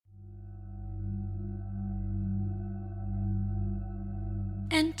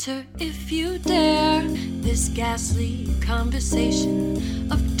Enter if you dare this ghastly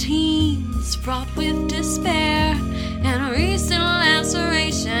conversation of teens fraught with despair and recent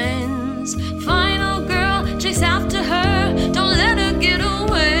lacerations. Final girl, chase after her, don't let her get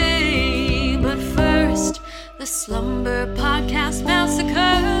away. But first, the Slumber Podcast Massacre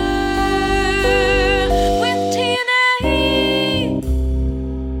with TNA.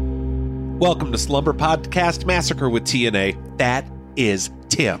 Welcome to Slumber Podcast Massacre with TNA. That is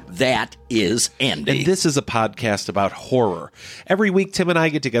Tim. That is Andy. And this is a podcast about horror. Every week, Tim and I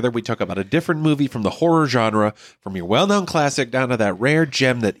get together. We talk about a different movie from the horror genre, from your well-known classic down to that rare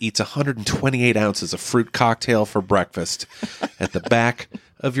gem that eats 128 ounces of fruit cocktail for breakfast at the back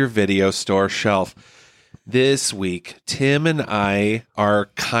of your video store shelf. This week, Tim and I are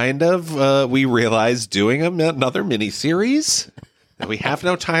kind of, we realize, doing another mini-series that we have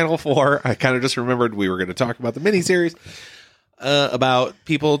no title for. I kind of just remembered we were going to talk about the mini-series. About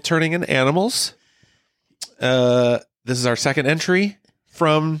people turning into animals. This is our second entry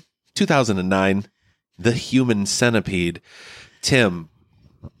from 2009, The Human Centipede. Tim,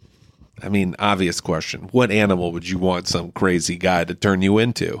 I mean, obvious question. What animal would you want some crazy guy to turn you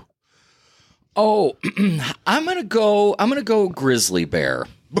into? Oh, I'm gonna go grizzly bear.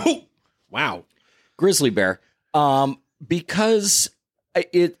 Wow. Grizzly bear. Because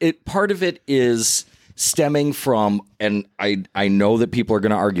it part of it is stemming from, and I know that people are going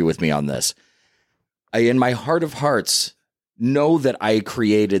to argue with me on this. I, in my heart of hearts, know that I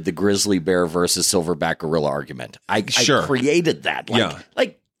created the grizzly bear versus silverback gorilla argument. I created that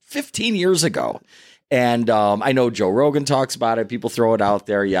like 15 years ago. And I know Joe Rogan talks about it. People throw it out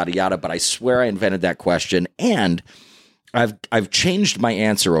there, yada, yada. But I swear I invented that question. And I've changed my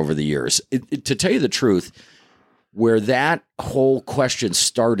answer over the years. To tell you the truth, where that whole question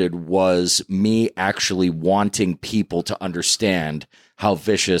started was me actually wanting people to understand how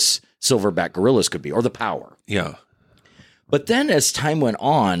vicious silverback gorillas could be, or the power. Yeah. But then as time went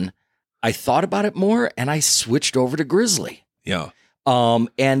on, I thought about it more and I switched over to grizzly. Yeah.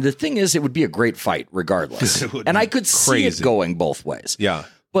 And the thing is, it would be a great fight regardless. And I could see it going both ways. Yeah.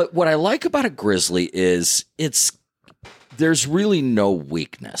 But what I like about a grizzly is there's really no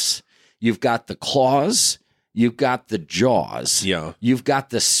weakness. You've got the claws. You've got the jaws. Yeah. You've got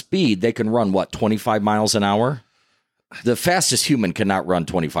the speed. They can run, 25 miles an hour? The fastest human cannot run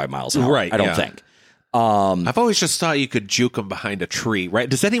 25 miles an hour, right, I don't think. I've always just thought you could juke them behind a tree, right?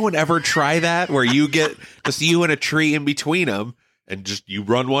 Does anyone ever try that where you get just you and a tree in between them and just you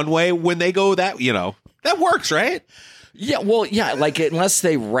run one way when they go that, that works, right? Yeah, well, yeah, like unless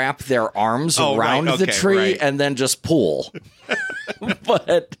they wrap their arms around the tree and then just pull.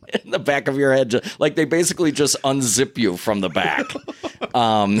 But in the back of your head, like they basically just unzip you from the back.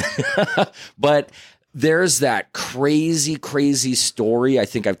 But there's that crazy, crazy story. I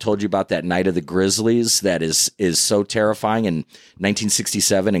think I've told you about that Night of the Grizzlies that is so terrifying in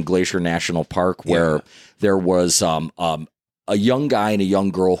 1967 in Glacier National Park, where there was a young guy and a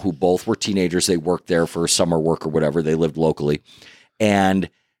young girl who both were teenagers. They worked there for summer work or whatever. They lived locally. And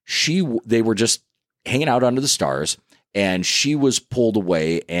they were just hanging out under the stars. And she was pulled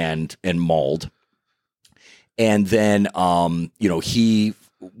away and mauled. And then, he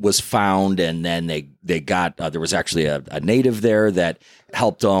was found. And then they got, there was actually a native there that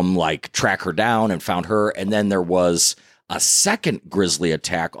helped them track her down and found her. And then there was a second grizzly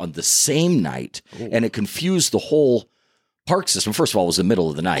attack on the same night. Ooh. And it confused the whole park system. First of all, it was the middle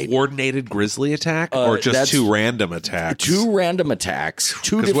of the night. Coordinated grizzly attack or just two random attacks? Two random attacks,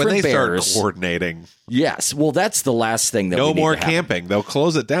 two different when they bears. Start coordinating. Yes. Well, that's the last thing that we need. No more camping. They'll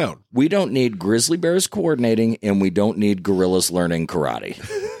close it down. We don't need grizzly bears coordinating, and we don't need gorillas learning karate.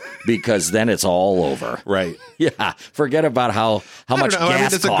 Because then it's all over. Right. Yeah. Forget about how much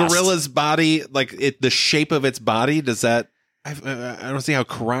gas does costs. A gorilla's body, the shape of its body, does that... I don't see how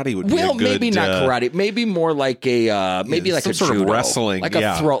karate would be a good... Well, maybe not karate. Maybe more like a some sort judo. Of wrestling. Like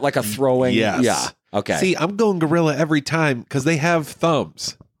a throwing. Yes. Yeah. Okay. See, I'm going gorilla every time because they have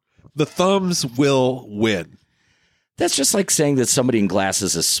thumbs. The thumbs will win. That's just like saying that somebody in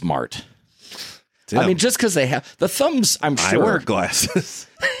glasses is smart. Tim. I mean, just because they have the thumbs, I'm sure. I wear glasses.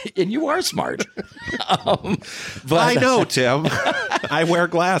 And you are smart. But I know, Tim. I wear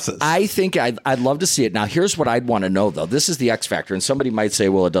glasses. I think I'd love to see it. Now, here's what I'd want to know, though. This is the X factor. And somebody might say,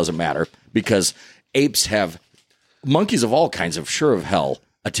 well, it doesn't matter because apes have monkeys of all kinds of sure of hell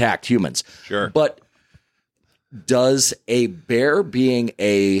attacked humans. Sure. But does a bear being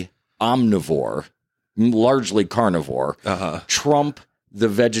a omnivore, largely carnivore, trump the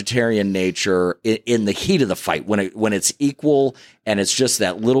vegetarian nature in the heat of the fight when it's equal and it's just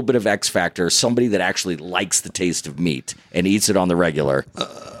that little bit of X factor, somebody that actually likes the taste of meat and eats it on the regular.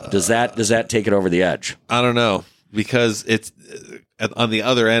 Does that take it over the edge? I don't know, because it's on the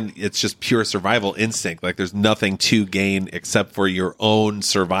other end, it's just pure survival instinct. Like there's nothing to gain except for your own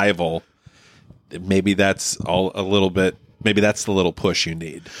survival. Maybe that's all a little bit. Maybe that's the little push you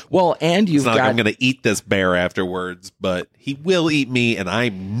need. Well, and you've got... like I'm going to eat this bear afterwards, but he will eat me, and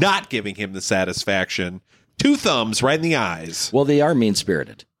I'm not giving him the satisfaction. 2 thumbs right in the eyes. Well, they are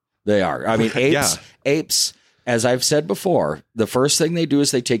mean-spirited. They are. I mean, apes, as I've said before, the first thing they do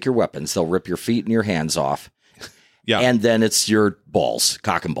is they take your weapons. They'll rip your feet and your hands off. Yeah. And then it's your balls,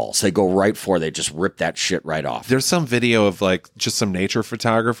 cock and balls. They go right for, they just rip that shit right off. There's some video of like just some nature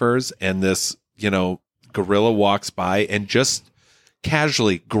photographers, and this, gorilla walks by and just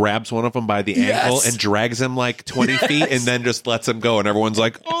casually grabs one of them by the ankle and drags him like 20 feet and then just lets him go. And everyone's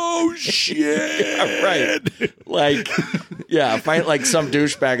like, oh, shit. Yeah, right. Like, find like some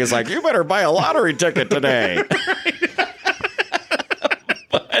douchebag is like, you better buy a lottery ticket today.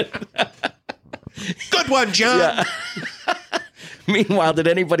 Good one, John. Yeah. Meanwhile, did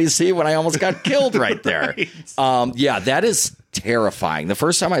anybody see when I almost got killed right there? Right. That is terrifying. The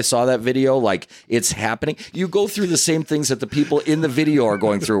first time I saw that video, like it's happening, you go through the same things that the people in the video are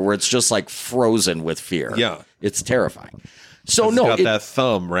going through, where it's just like frozen with fear. Yeah, it's terrifying. So it's got that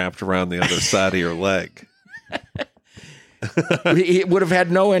thumb wrapped around the other side of your leg. He would have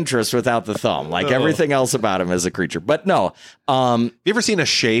had no interest without the thumb, like everything else about him as a creature. But no, you ever seen a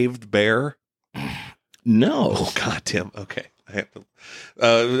shaved bear? No. Oh God, Tim. Okay.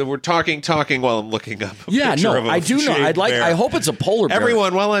 We're talking while I'm looking up a picture of a I do know. bear. I hope it's a polar bear.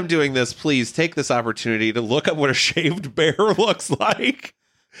 Everyone, while I'm doing this, please take this opportunity to look up what a shaved bear looks like.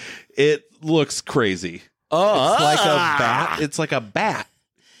 It looks crazy. Oh, it's like a bat. It's like a bat.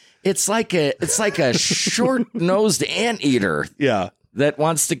 It's like a short-nosed anteater. Yeah. That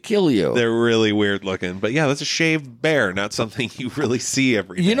wants to kill you. They're really weird looking. But yeah, that's a shaved bear, not something you really see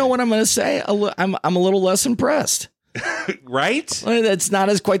every day. You know what I'm going to say? I'm a little less impressed. Right? It's not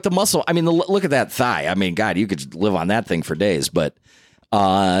as quite the muscle. I mean, look at that thigh. I mean, God, you could live on that thing for days. But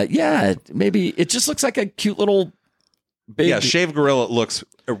maybe it just looks like a cute little big. Yeah, shaved gorilla looks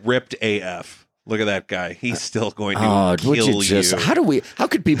ripped AF. Look at that guy. He's still going to kill you. How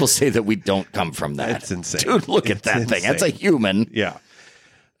could people say that we don't come from that? That's insane. Dude, look at that thing. That's a human. Yeah.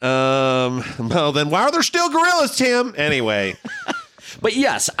 Well, then why are there still gorillas, Tim? Anyway. But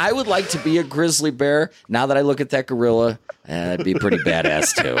yes, I would like to be a grizzly bear. Now that I look at that gorilla, it'd be pretty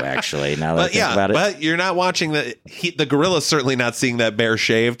badass too, actually. Now that I think about it. But you're not watching the gorilla's certainly not seeing that bear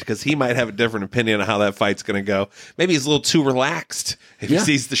shaved, because he might have a different opinion on how that fight's going to go. Maybe he's a little too relaxed if he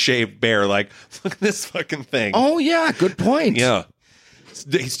sees the shaved bear. Like, look at this fucking thing. Oh yeah, good point. Yeah,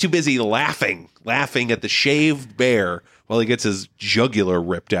 he's too busy laughing at the shaved bear while he gets his jugular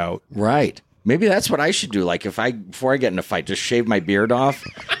ripped out. Right. Maybe that's what I should do. Like, before I get in a fight, just shave my beard off.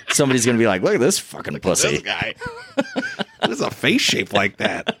 Somebody's going to be like, look at this fucking pussy. This guy. There's a face shape like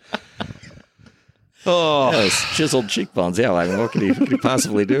that. Oh. Yeah, chiseled cheekbones. Yeah, I mean, what could he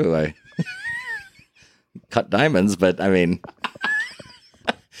possibly do? I cut diamonds, but I mean...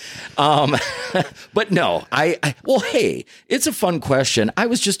 but no, well, hey, it's a fun question. I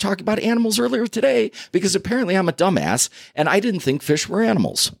was just talking about animals earlier today because apparently I'm a dumbass and I didn't think fish were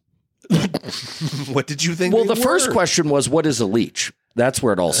animals. What did you think? Well, the first question was, what is a leech? That's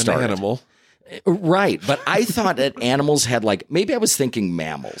where it all started. An animal. Right. But I thought that animals had maybe I was thinking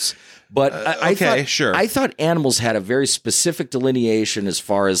mammals, but I thought animals had a very specific delineation as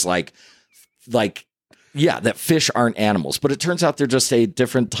far as that fish aren't animals, but it turns out they're just a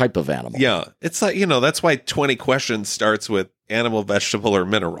different type of animal. Yeah. It's like, that's why 20 questions starts with animal, vegetable, or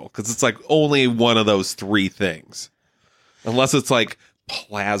mineral, because it's like only one of those 3 things. Unless it's like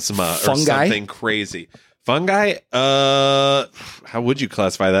plasma or something crazy. Fungi? How would you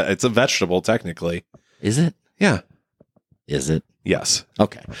classify that? It's a vegetable, technically. Is it? Yeah. Is it? Yes.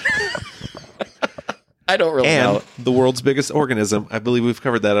 Okay. I don't really know. The world's biggest organism. I believe we've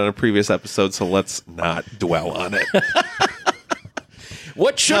covered that on a previous episode, so let's not dwell on it.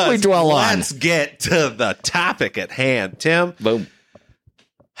 What should we dwell on? Let's get to the topic at hand, Tim. Boom.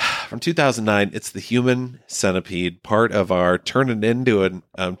 From 2009, it's the Human Centipede, part of our turning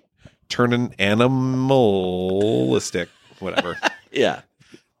animalistic, whatever. Yeah.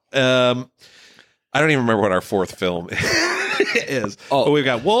 I don't even remember what our 4th film is. Oh. But we've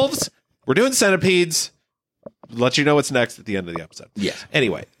got wolves. We're doing centipedes. Let you know what's next at the end of the episode. Yes.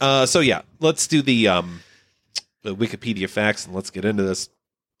 Anyway, let's do the Wikipedia facts and let's get into this.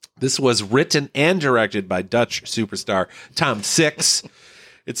 This was written and directed by Dutch superstar Tom Six.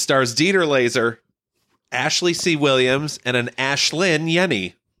 It stars Dieter Laser, Ashley C. Williams, and an Ashlyn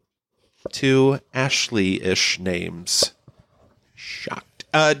Yenny. 2 Ashley-ish names. Shocked.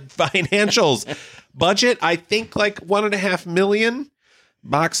 Financials. Budget, I think like $1.5 million.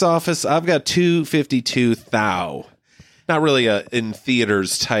 Box office, I've got 252 thou. Not really a in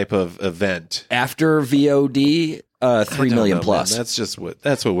theaters type of event. After VOD, 3 million plus. Man.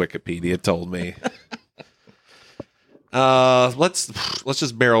 That's what Wikipedia told me. Let's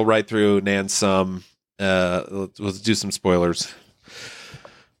just barrel right through Nansum. Let's do some spoilers.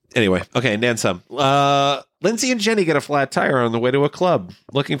 Anyway, okay, Nansum. Lindsay and Jenny get a flat tire on the way to a club.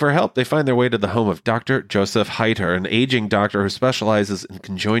 Looking for help, they find their way to the home of Dr. Joseph Heiter, an aging doctor who specializes in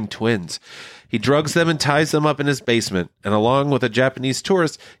conjoined twins. He drugs them and ties them up in his basement, and along with a Japanese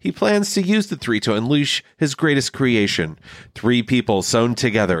tourist, he plans to use the 3 to unleash his greatest creation, 3 people sewn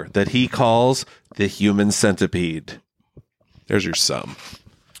together that he calls the Human Centipede. There's your sum.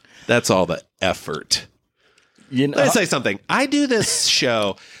 That's all the effort. Let me say something. I do this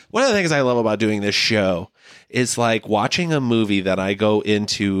show. One of the things I love about doing this show is like watching a movie that I go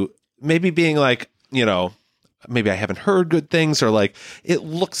into maybe being like, maybe I haven't heard good things, or like it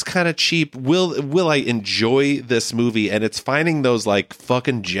looks kind of cheap. Will I enjoy this movie? And it's finding those like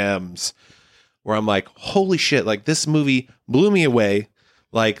fucking gems where I'm like, holy shit, like this movie blew me away.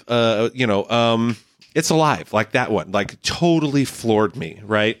 Like, It's Alive, like that one, like totally floored me,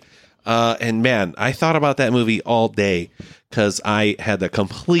 right? And man, I thought about that movie all day because I had the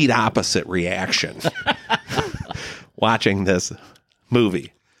complete opposite reaction watching this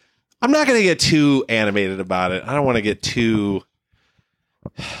movie. I'm not going to get too animated about it. I don't want to get too...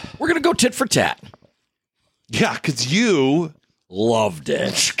 We're going to go tit for tat. Yeah, because you... Loved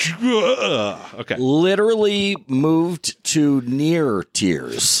it. Okay. Literally moved to near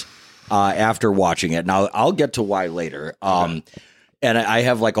tears after watching it. Now, I'll get to why later. And I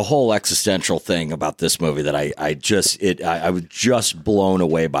have like a whole existential thing about this movie that I was just blown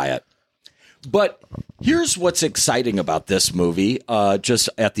away by it. But here's what's exciting about this movie, just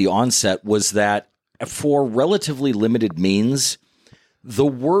at the onset, was that for relatively limited means, the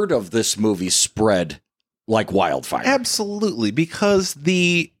word of this movie spread like wildfire. Absolutely, because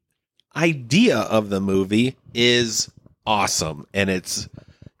the idea of the movie is awesome, and it's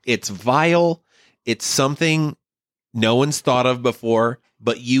vile. It's something no one's thought of before,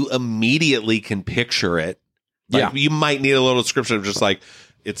 but you immediately can picture it. Like, you might need a little description of just like,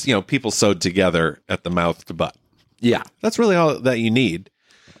 it's, people sewed together at the mouth to butt. Yeah. That's really all that you need.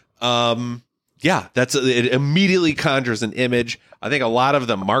 It immediately conjures an image. I think a lot of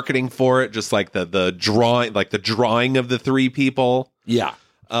the marketing for it, just like the drawing of the 3 people. Yeah.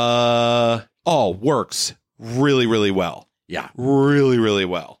 All works really, really well. Yeah. Really, really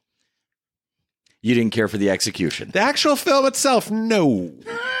well. You didn't care for the execution. The actual film itself, no.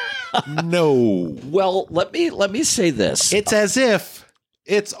 No. Well, let me say this. It's as if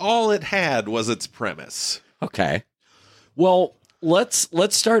it's all it had was its premise. Okay. Well, let's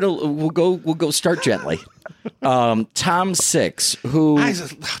start. We'll go start gently. Tom Six,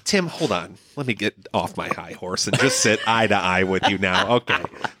 Tim, hold on. Let me get off my high horse and just sit eye to eye with you now. Okay,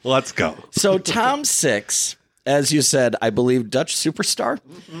 let's go. So Tom Six, as you said, I believe Dutch superstar,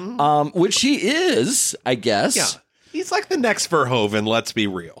 which he is, I guess. Yeah. He's like the next Verhoeven, let's be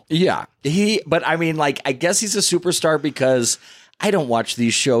real. Yeah. But I mean, like, I guess he's a superstar because I don't watch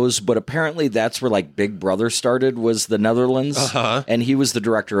these shows, but apparently that's where like Big Brother started, was the Netherlands. And he was the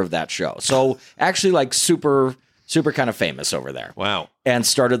director of that show. So actually like super kind of famous over there. Wow. And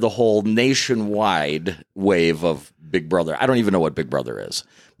started the whole nationwide wave of Big Brother. I don't even know what Big Brother is,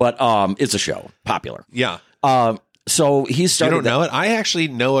 but it's a show, popular. Yeah. So he started. You don't know it? I actually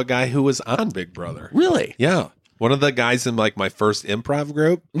know a guy who was on Big Brother. Really? Yeah. One of the guys in like my first improv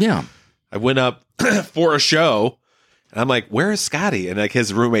group. Yeah. I went up for a show and I'm like, where is Scotty? And like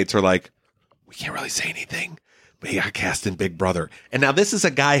his roommates are like, we can't really say anything, but he got cast in Big Brother. And now this is a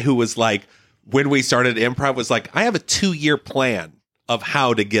guy who was like, when we started improv, was like, I have a 2-year plan of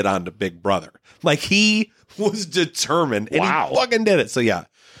how to get onto Big Brother. Like he was determined and he fucking did it. So yeah.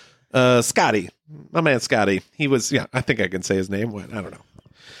 Scotty, my man Scotty, he was, I think I can say his name. I don't know.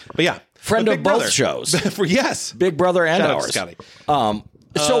 But yeah. Friend of both shows. Yes. Big Brother and Shout ours. out to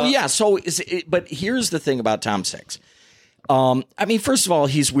Scotty. But here's the thing about Tom Six. I mean, first of all,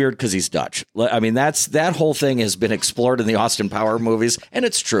 he's weird because he's Dutch. I mean, that whole thing has been explored in the Austin Power movies, and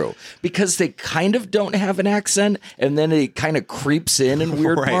it's true because they kind of don't have an accent, and then it kind of creeps in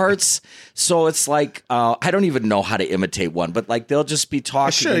weird parts. So it's like I don't even know how to imitate one, but like they'll just be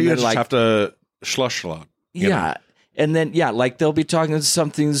talking. Sure, you just have to slush a lot. Yeah. And then, like they'll be talking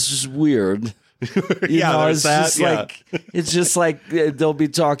something's weird. It's just like they'll be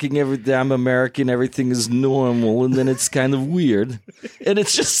talking I'm American, everything is normal, and then it's kind of weird. And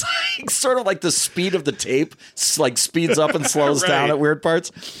it's just like sort of like the speed of the tape like speeds up and slows down at weird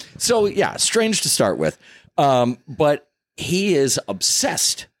parts. So strange to start with. But he is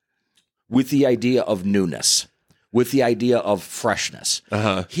obsessed with the idea of newness, with the idea of freshness.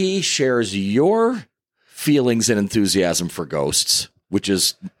 He shares your feelings and enthusiasm for ghosts, which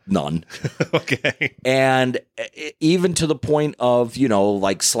is none. Okay. And even to the point of,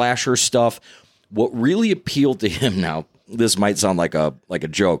 like slasher stuff, what really appealed to him now, this might sound like a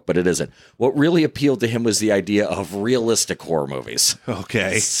joke, but it isn't. What really appealed to him was the idea of realistic horror movies.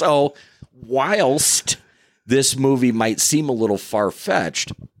 Okay. So whilst this movie might seem a little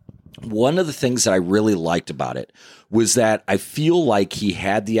far-fetched, one of the things that I really liked about it was that I feel like he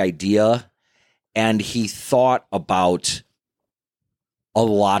had the idea and he thought about a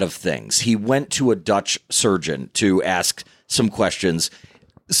lot of things. He went to a Dutch surgeon to ask some questions.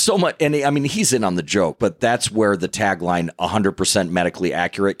 So much, and I mean, he's in on the joke, but that's where the tagline 100% medically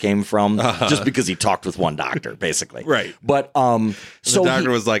accurate came from, just because he talked with one doctor, basically. Right. But so the doctor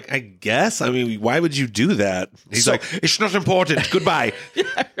was like, I guess, I mean, why would you do that? He's like, it's not important. Goodbye. Yeah,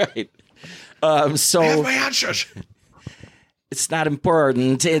 right. I have my answers. It's not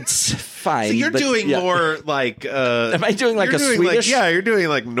important. It's fine. So you're doing more like... Am I doing like a Swedish? You're doing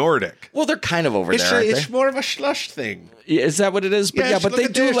like Nordic. Well, they're kind of over there, It's more of a slush thing. Is that what it is? But but they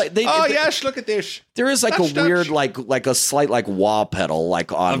do this. like... Yes, look at this. There is like a weird, like a slight like wah pedal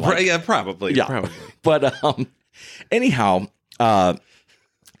like on... probably. Yeah. Probably. But anyhow, I'd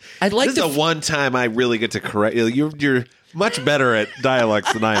like this is the one time I really get to correct... You're much better at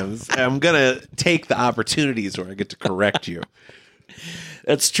dialects than I am. I'm going to take the opportunities where I get to correct you.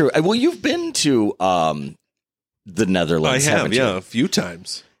 That's true. Well, you've been to the Netherlands, haven't you? A few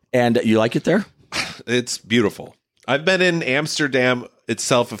times. And you like it there? It's beautiful. I've been in Amsterdam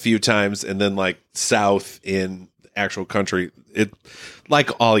itself a few times, and then like south in actual country. It like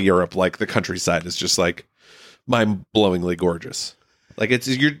all Europe, like the countryside is just like mind-blowingly gorgeous. Like it's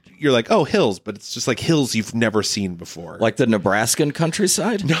you're like, oh, hills, but it's just like hills you've never seen before. Like the Nebraskan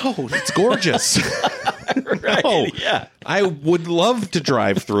countryside? No, it's gorgeous. Right. No, yeah. I would love to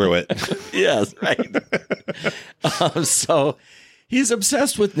drive through it. Yes, right. So he's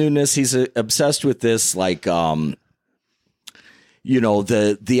obsessed with newness. He's obsessed with this, like, the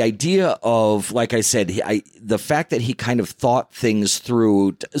idea of, like I said, the fact that he kind of thought things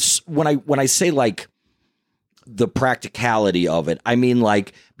through. When I say like the practicality of it, I mean,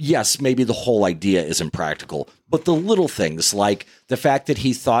 like, yes, maybe the whole idea isn't practical, but the little things, like the fact that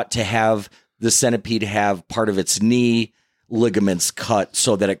he thought to have the centipede have part of its knee ligaments cut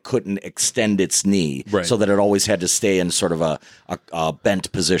so that it couldn't extend its knee, right, so that it always had to stay in sort of a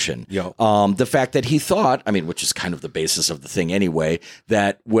bent position. Yeah. The fact that he thought, I mean, which is kind of the basis of the thing anyway,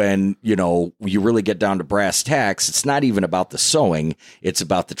 that when, you really get down to brass tacks, it's not even about the sewing, it's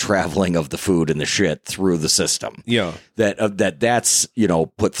about the traveling of the food and the shit through the system. Yeah. That's,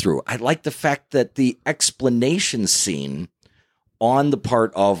 put through. I like the fact that the explanation scene on the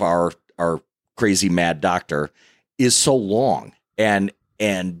part of our crazy mad doctor is so long and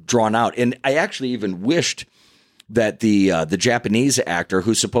drawn out. And I actually even wished that the Japanese actor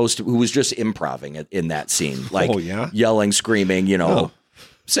who was just improvising in that scene, like yelling, screaming,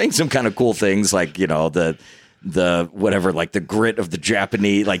 saying some kind of cool things, like, the whatever, like the grit of the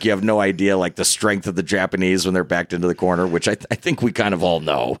Japanese, like you have no idea, like the strength of the Japanese when they're backed into the corner, which I think we kind of all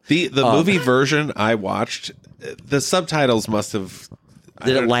know. The movie version I watched, the subtitles must have...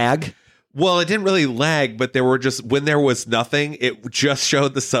 Did it lag? Well, it didn't really lag, but there were just, when there was nothing, it just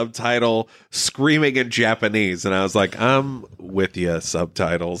showed the subtitle screaming in Japanese. And I was like, I'm with you,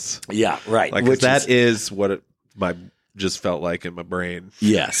 subtitles. Yeah, right. Like, that is what it just felt like in my brain.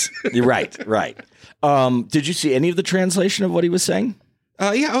 Yes, right. Did you see any of the translation of what he was saying?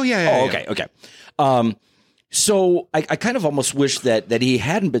 Yeah. Oh, yeah. Okay. So I kind of almost wish that he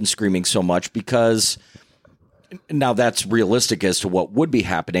hadn't been screaming so much, because now that's realistic as to what would be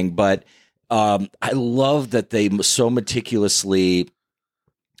happening, but I love that they so meticulously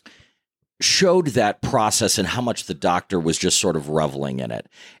showed that process and how much the doctor was just sort of reveling in it.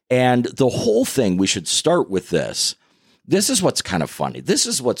 And the whole thing, we should start with this. This is what's kind of funny. This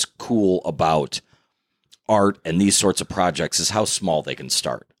is what's cool about art and these sorts of projects, is how small they can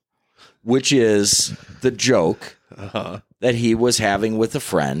start, which is the joke that he was having with a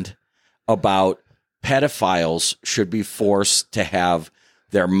friend about pedophiles should be forced to have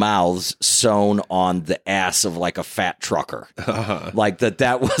their mouths sewn on the ass of like a fat trucker. Like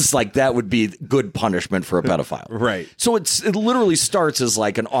that would be good punishment for a pedophile. Right. So it literally starts as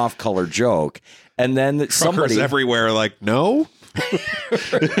like an off-color joke, and then Truckers somebody everywhere like, no?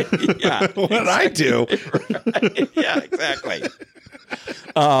 Yeah. What did I do? Right. Yeah, exactly.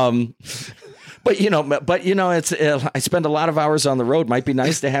 But it's I spend a lot of hours on the road. Might be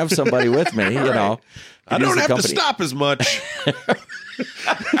nice to have somebody with me. I don't have to stop as much.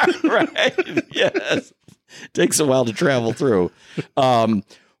 Right. Yes. Takes a while to travel through.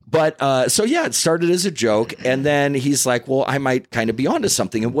 But it started as a joke, and then he's like, well, I might kind of be onto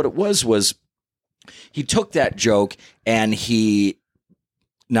something. And what it was he took that joke and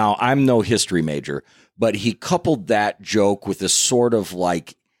now I'm no history major, but he coupled that joke with a sort of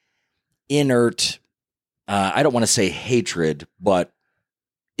like inert, I don't want to say hatred, but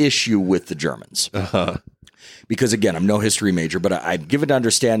issue with the Germans. Because again, I'm no history major, but I'm given to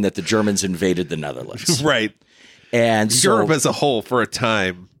understand that the Germans invaded the Netherlands. Right. And Europe as a whole for a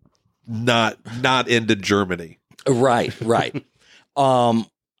time, not into Germany. Right.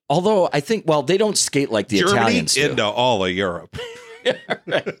 Although I think, they don't skate like the Italians do. Into all of Europe.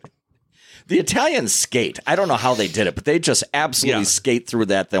 Right. The Italians skate. I don't know how they did it, but they just absolutely skate through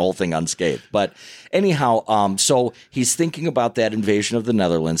the whole thing unscathed. But anyhow, so he's thinking about that invasion of the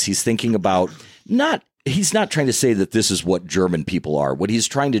Netherlands. He's thinking about he's not trying to say that this is what German people are. What he's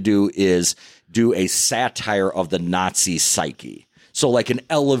trying to do is do a satire of the Nazi psyche. So like an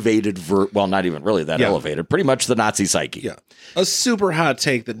elevated not even really that elevated, pretty much the Nazi psyche. Yeah. A super hot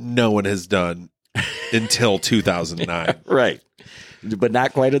take that no one has done until 2009. Right. But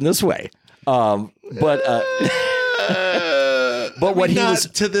not quite in this way. But what he was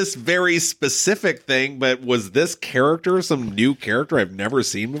to this very specific thing, but was this character some new character I've never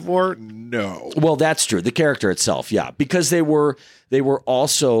seen before? No. Well, that's true. The character itself, yeah, because they were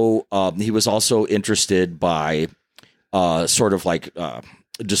also he was also interested by sort of like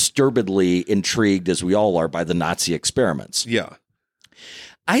disturbedly intrigued, as we all are, by the Nazi experiments. Yeah.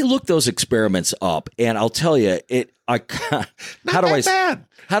 I looked those experiments up, and I'll tell you, how do I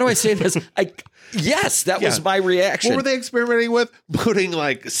say this? Yes, that was my reaction. What were they experimenting with? Putting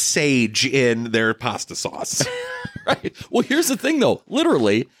like sage in their pasta sauce. Right. Well, here's the thing, though.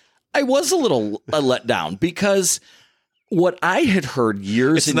 Literally, I was a little let down because what I had heard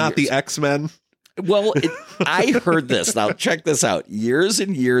years and not years, the X-Men. Well, I heard this. Now, check this out. Years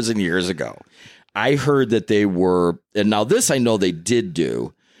and years and years ago, I heard that they were, and now this I know they did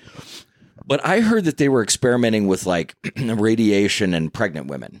do, but I heard that they were experimenting with like radiation and pregnant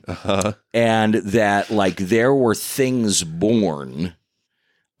women. And that like there were things born,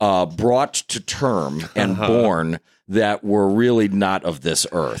 brought to term and born that were really not of this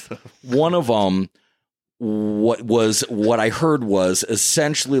earth. One of them, what I heard was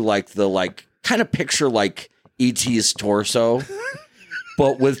essentially like kind of picture like E.T.'s torso,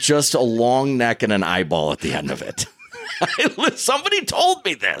 but with just a long neck and an eyeball at the end of it. Somebody told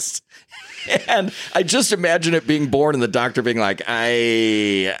me this. And I just imagine it being born and the doctor being like,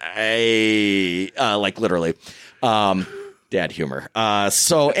 like literally, dad humor.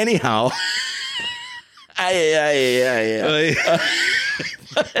 So anyhow, yeah,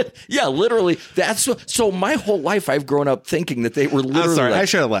 literally. So my whole life I've grown up thinking that they were literally. I'm sorry, I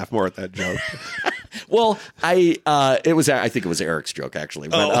should have laughed more at that joke. Well, I think it was Eric's joke actually,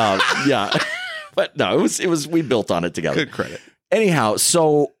 but yeah, but no, it was we built on it together. Good credit. Anyhow,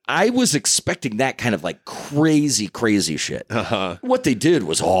 so I was expecting that kind of like crazy shit. What they did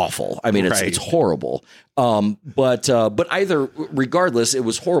was awful. I mean, it's horrible. But either regardless, it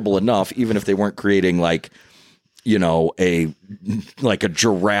was horrible enough, even if they weren't creating like, a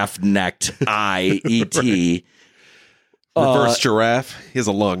giraffe necked eye ET. Reverse giraffe. He has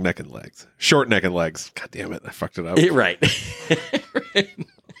a long neck and legs. Short neck and legs. God damn it. I fucked it up. Right.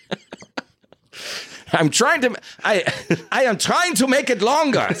 I am trying to make it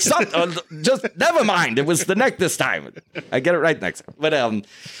longer. Just never mind. It was the neck this time. I get it right next time. But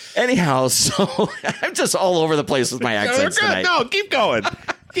anyhow, so I'm just all over the place with my accents tonight. No, keep going.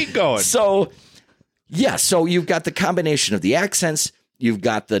 Keep going. So you've got the combination of the accents, you've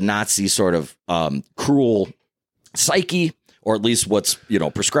got the Nazi sort of cruel psyche, or at least what's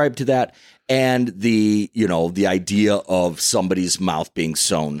prescribed to that, and the idea of somebody's mouth being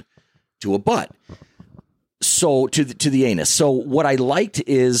sewn to a butt. So to the anus. So what I liked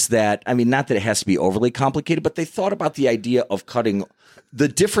is that, I mean, not that it has to be overly complicated, but they thought about the idea of cutting the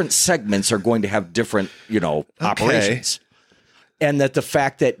different segments are going to have different, operations. And that the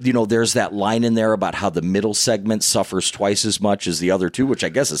fact that, there's that line in there about how the middle segment suffers twice as much as the other two, which I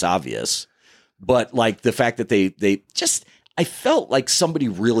guess is obvious. But like the fact that they just, I felt like somebody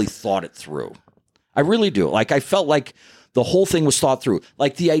really thought it through. I really do. Like, I felt like the whole thing was thought through.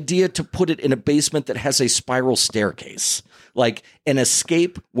 Like the idea to put it in a basement that has a spiral staircase, like an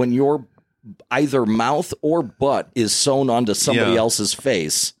escape when your either mouth or butt is sewn onto somebody else's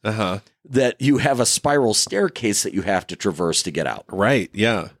face, that you have a spiral staircase that you have to traverse to get out. Right.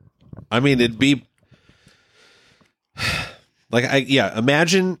 Yeah. I mean, it'd be like,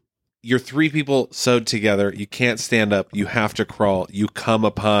 imagine you're three people sewed together. You can't stand up. You have to crawl. You come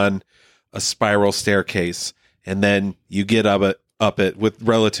upon a spiral staircase, and then you get up it with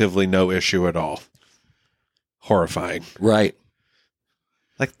relatively no issue at all. Horrifying. Right.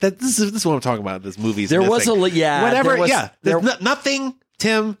 Like that. This is what I'm talking about. This movie's there missing. was whatever. There's nothing.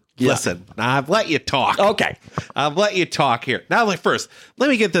 Tim, listen. I've let you talk. Okay, I've let you talk here. Now, first,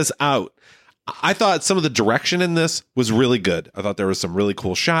 let me get this out. I thought some of the direction in this was really good. I thought there was some really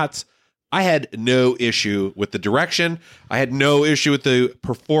cool shots. I had no issue with the direction. I had no issue with the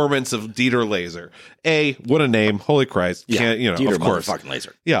performance of Dieter Laser. What a name! Holy Christ! Yeah, Dieter, of course, fucking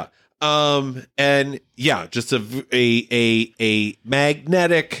Laser. Yeah. And yeah, just a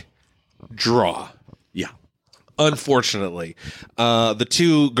magnetic draw. Yeah. Unfortunately, the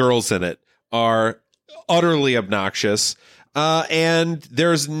two girls in it are utterly obnoxious, and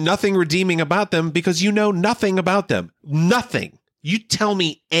there's nothing redeeming about them because you know nothing about them. Nothing. You tell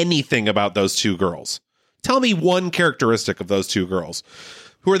me anything about those two girls. Tell me one characteristic of those two girls.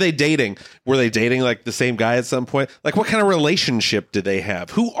 Who are they dating? Were they dating like the same guy at some point? Like, what kind of relationship did they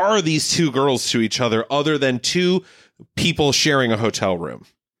have? Who are these two girls to each other other than two people sharing a hotel room?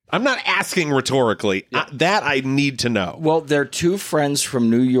 I'm not asking rhetorically. That I need to know. Well, they're two friends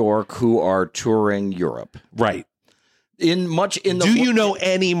from New York who are touring Europe. Right. Do you know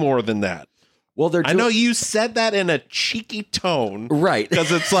any more than that? Well, I know you said that in a cheeky tone. Right.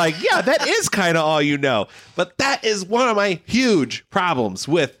 Because it's like, yeah, that is kind of all you know. But that is one of my huge problems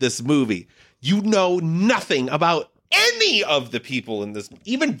with this movie. You know nothing about any of the people in this.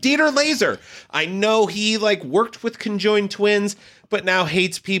 Even Dieter Laser. I know he worked with conjoined twins, but now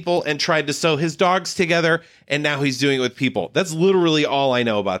hates people and tried to sew his dogs together. And now he's doing it with people. That's literally all I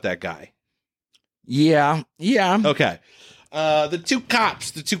know about that guy. Yeah. Yeah. Okay. The two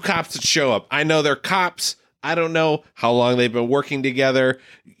cops that show up. I know they're cops. I don't know how long they've been working together.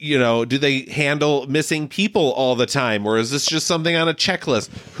 You know, do they handle missing people all the time? Or is this just something on a checklist?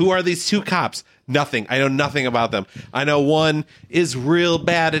 Who are these two cops? Nothing. I know nothing about them. I know one is real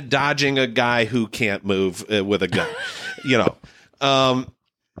bad at dodging a guy who can't move with a gun,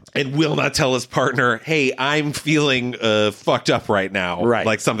 and will not tell his partner, hey, I'm feeling fucked up right now. Right.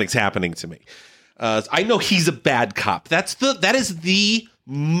 Like something's happening to me. I know he's a bad cop. That is the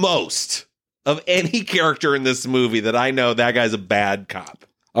most of any character in this movie that I know that guy's a bad cop.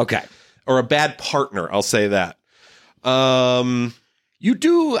 Okay. Or a bad partner. I'll say that. You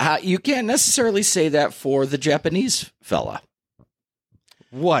can't necessarily say that for the Japanese fella.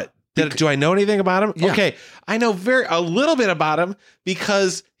 What? Do I know anything about him? Yeah. Okay. I know a little bit about him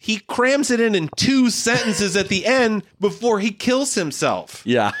because he crams it in 2 sentences at the end before he kills himself.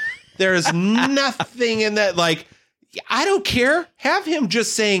 Yeah. There's nothing in that. I don't care. Have him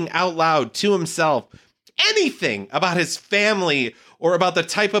just saying out loud to himself anything about his family or about the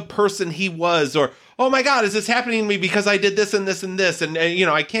type of person he was, or, oh my God, is this happening to me because I did this and this and this? And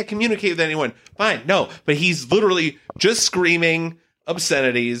I can't communicate with anyone. Fine. No, but he's literally just screaming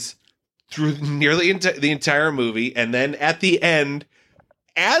obscenities through nearly the entire movie. And then at the end,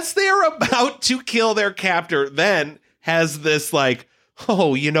 as they're about to kill their captor, then has this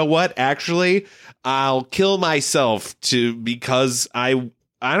oh, you know what? Actually, I'll kill myself because I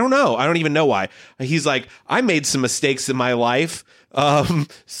don't know. I don't even know why. He's like, I made some mistakes in my life.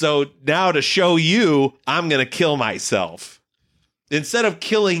 So now to show you, I'm going to kill myself instead of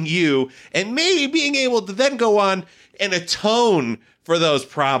killing you and maybe being able to then go on and atone for those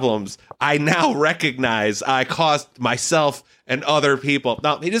problems. I now recognize I caused myself and other people.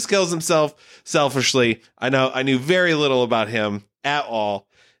 No, he just kills himself selfishly. I knew very little about him at all.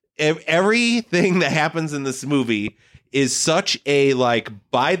 Everything that happens in this movie is such a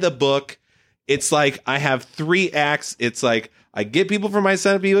by the book. It's I have 3 acts. It's I get people for my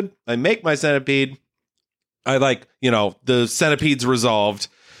centipede. I make my centipede. I the centipede's resolved.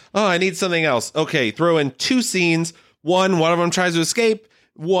 Oh, I need something else. Okay, throw in 2 scenes. One of them tries to escape.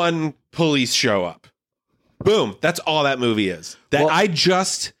 One, police show up. Boom. That's all that movie is. I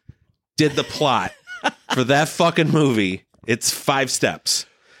just did the plot for that fucking movie. It's 5 steps.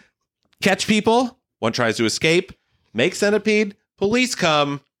 Catch people. One tries to escape. Make centipede. Police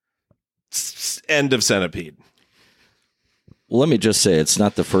come. End of centipede. Well, let me just say, it's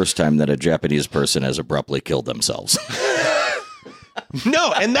not the first time that a Japanese person has abruptly killed themselves.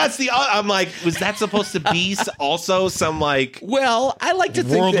 No, and that's I'm like, was that supposed to be also some like Well, I like to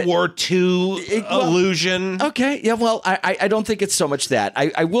think World War II illusion? Okay, yeah. Well, I don't think it's so much that.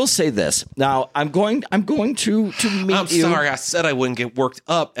 I will say this. Now, I'm going to meet you. I'm sorry, I said I wouldn't get worked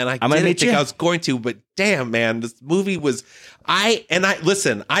up, and I didn't think I was going to. But damn, man, this movie was.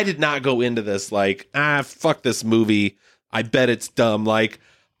 Listen. I did not go into this like fuck this movie. I bet it's dumb. Like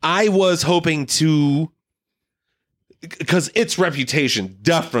I was hoping to. Because its reputation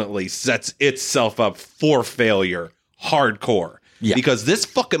definitely sets itself up for failure hardcore. Yeah. Because this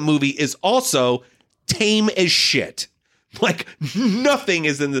fucking movie is also tame as shit. Like, nothing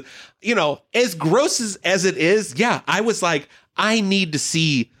is in the... as gross as it is, yeah, I was like, I need to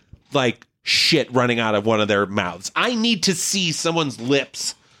see, like, shit running out of one of their mouths. I need to see someone's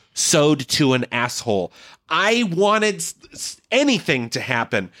lips sewed to an asshole. I wanted anything to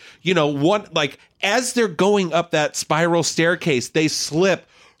happen. As they're going up that spiral staircase, they slip.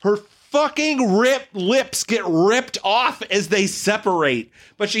 Her fucking lips get ripped off as they separate,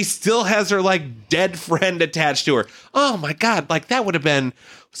 but she still has her like dead friend attached to her. Oh my God. Like that would have been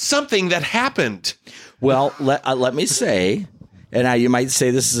something that happened. Well, let me say, and now you might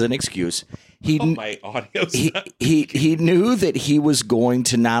say this is an excuse. My audio's he knew that he was going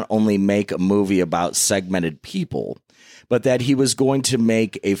to not only make a movie about segmented people, but that he was going to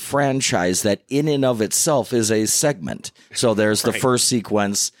make a franchise that in and of itself is a segment. So there's the first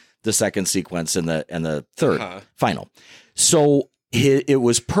sequence, the second sequence, and the third final. So it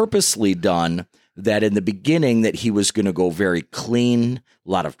was purposely done that in the beginning that he was going to go very clean,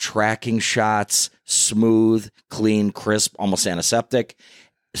 a lot of tracking shots, smooth, clean, crisp, almost antiseptic.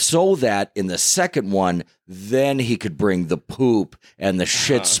 So that in the second one, then he could bring the poop and the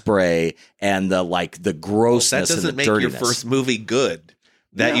shit spray and the grossness and the dirtiness. That doesn't make your first movie good.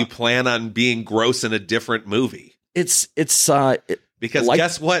 That you plan on being gross in a different movie. Because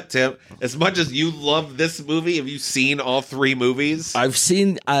guess what, Tim? As much as you love this movie, have you seen all three movies? I've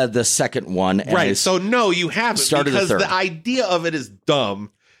seen the second one. Right. So no, you haven't. Because the idea of it is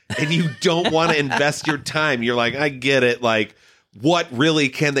dumb, and you don't want to invest your time. You're like, I get it. Like. What really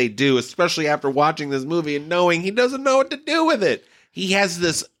can they do, especially after watching this movie and knowing he doesn't know what to do with it? He has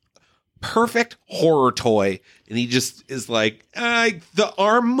this perfect horror toy, and he just is like, the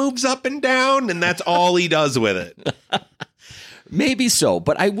arm moves up and down, and that's all he does with it. Maybe so,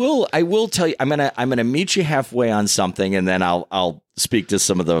 but I will tell you, I'm gonna meet you halfway on something, and then I'll speak to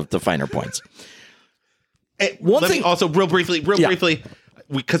some of the finer points. Let me also real briefly,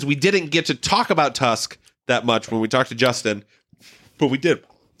 because we didn't get to talk about Tusk that much when we talked to Justin. But we did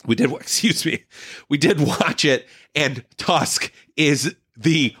watch it, and Tusk is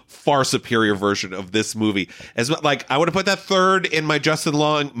the far superior version of this movie. I would have put that third in my Justin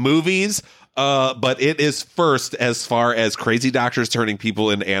Long movies, but it is first as far as crazy doctors turning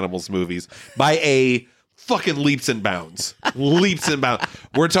people into animals movies by a fucking leaps and bounds.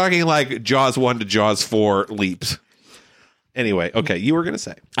 We're talking like Jaws 1 to Jaws 4 leaps. Anyway, okay, you were going to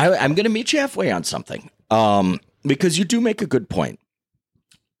say. I'm going to meet you halfway on something, because you do make a good point.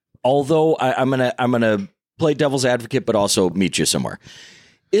 Although I'm gonna play devil's advocate, but also meet you somewhere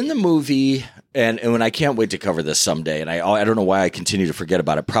in the movie, and when I can't wait to cover this someday. And I don't know why I continue to forget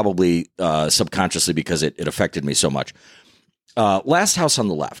about it. Probably subconsciously because it affected me so much. Last House on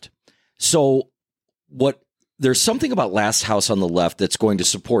the Left. So there's something about Last House on the Left that's going to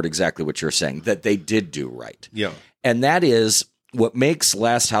support exactly what you're saying, that they did do right. Yeah, and that is. What makes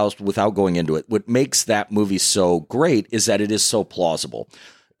Last House, without going into it, what makes that movie so great is that it is so plausible.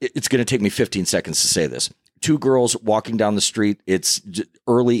 It's going to take me 15 seconds to say this. Two girls walking down the street. It's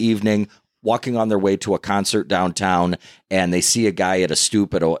early evening, walking on their way to a concert downtown, and they see a guy at a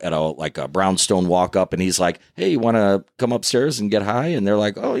stoop at a brownstone walk up, and he's like, "Hey, you want to come upstairs and get high?" And they're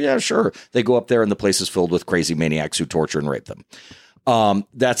like, "Oh yeah, sure." They go up there, and the place is filled with crazy maniacs who torture and rape them.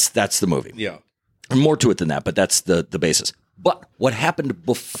 That's the movie. Yeah, more to it than that, but that's the basis. But what happened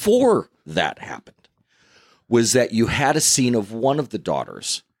before that happened was that you had a scene of one of the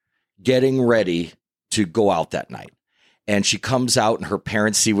daughters getting ready to go out that night. And she comes out and her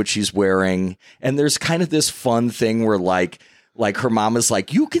parents see what she's wearing. And there's kind of this fun thing where like her mom is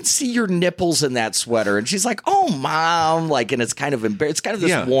like, "You can see your nipples in that sweater." And she's like, "Oh, Mom." And it's kind of it's kind of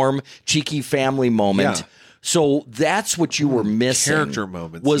this warm, cheeky family moment. Yeah. So that's what you were missing. Character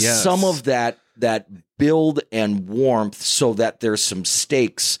moments. Was some of that build and warmth so that there's some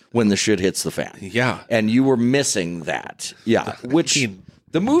stakes when the shit hits the fan. Yeah. And you were missing that. Yeah. Which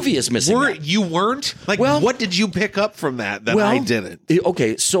the movie is missing. You weren't? What did you pick up from that I didn't?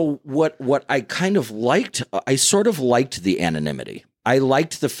 Okay. So what I kind of liked, I sort of liked the anonymity. I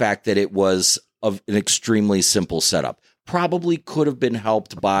liked the fact that it was of an extremely simple setup. probably could have been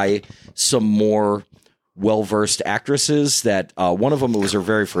helped by some more well-versed actresses. That one of them, it was her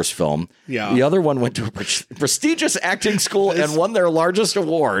very first film. Yeah. The other one went to a prestigious acting school and won their largest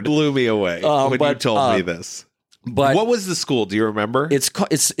award. Blew me away when you told me this. But what was the school? Do you remember? It's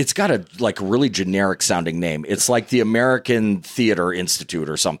got a like really generic sounding name. It's like the American Theater Institute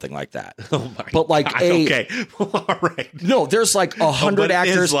or something like that. Oh my but like God. Okay. All right. No, there's like 100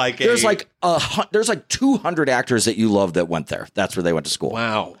 actors. There's like 200 actors that you love that went there. That's where they went to school.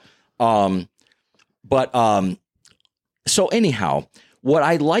 Wow. So anyhow, what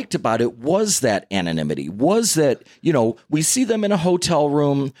I liked about it was that anonymity, was that, we see them in a hotel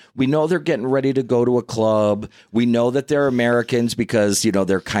room. We know they're getting ready to go to a club. We know that they're Americans because,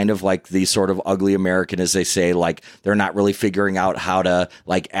 they're kind of like the sort of ugly American, as they say, like they're not really figuring out how to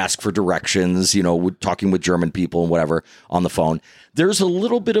like ask for directions, talking with German people and whatever on the phone. There's a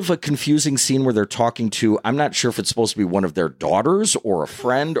little bit of a confusing scene where they're talking to, I'm not sure if it's supposed to be one of their daughters or a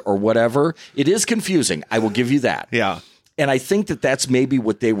friend or whatever. It is confusing. I will give you that. Yeah. And I think that that's maybe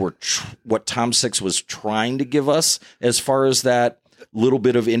what they were, what Tom Six was trying to give us as far as that little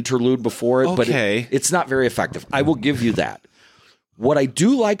bit of interlude before it. Okay. But it's not very effective. I will give you that. What I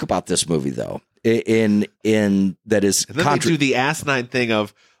do like about this movie, though, in that is, and then they do the asinine thing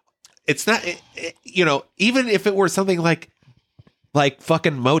of, it's not, even if it were something like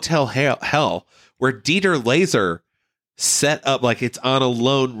fucking Motel Hell, where Dieter Laser set up, like it's on a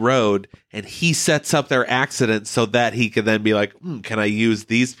lone road and he sets up their accident so that he can then be like, can I use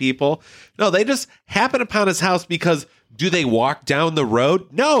these people? No, they just happen upon his house because do they walk down the road?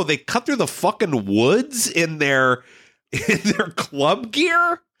 No, they cut through the fucking woods in their club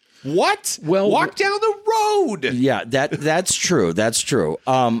gear. What? Well, walk down the road. Yeah, that's true. That's true.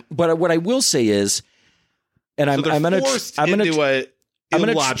 But what I will say is, and so I'm going to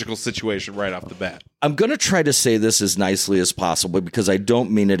illogical situation right off the bat. I'm going to try to say this as nicely as possible because I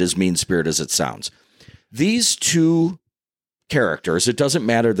don't mean it as mean-spirited as it sounds. These two characters, it doesn't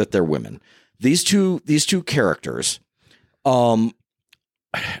matter that they're women. These two characters do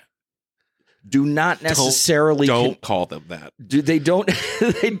not necessarily don't call them that. They don't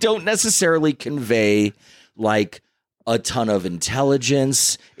necessarily convey like a ton of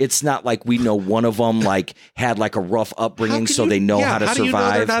intelligence. It's not like we know one of them like had like a rough upbringing, so they know how to survive. How do you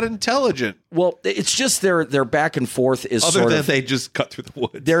know they're not intelligent? Well, it's just their back and forth is other sort than of, they just cut through the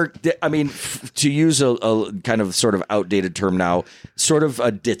woods. I mean, to use a kind of sort of outdated term now, sort of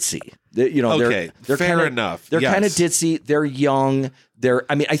a ditzy. Okay, they're fair kinda, enough. They're Yes. kind of ditzy. They're young.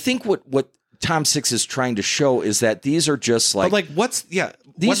 I think what Tom Six is trying to show is that these are just like,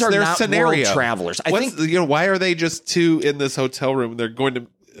 these what's are their not scenario world travelers. I think why are they just two in this hotel room? They're going to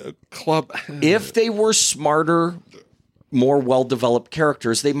a club. If they were smarter, more well-developed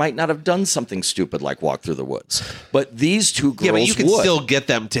characters, they might not have done something stupid like walk through the woods. But these two girls but you can would. still get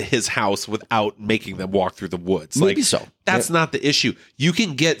them to his house without making them walk through the woods. Maybe so. That's not the issue. You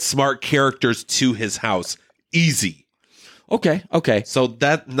can get smart characters to his house easy. Okay. So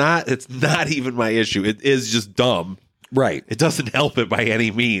it's not even my issue. It is just dumb. Right. It doesn't help it by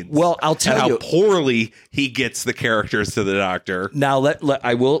any means. Well, I'll tell and you how poorly he gets the characters to the doctor. Now let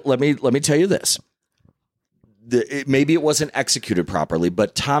me tell you this. Maybe it wasn't executed properly,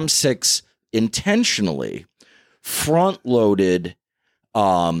 but Tom Six intentionally front-loaded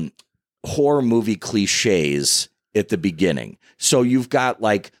horror movie cliches at the beginning. So you've got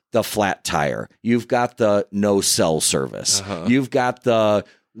like the flat tire, you've got the no cell service, you've got the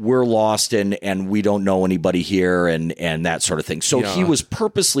we're lost and we don't know anybody here and that sort of thing. So he was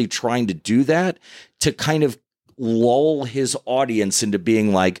purposely trying to do that to kind of lull his audience into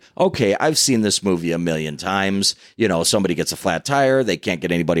being like, okay, I've seen this movie a million times. Somebody gets a flat tire. They can't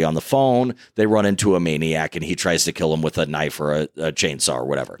get anybody on the phone. They run into a maniac and he tries to kill them with a knife or a chainsaw or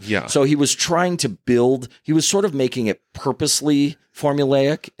whatever. Yeah. So he was trying to he was sort of making it purposely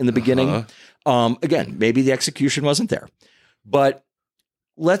formulaic in the beginning. Again, maybe the execution wasn't there, but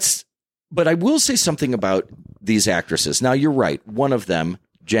I will say something about these actresses. Now you're right. One of them,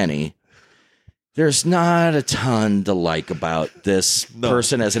 Jenny, there's not a ton to like about this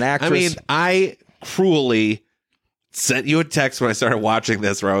person as an actress. I mean, I cruelly sent you a text when I started watching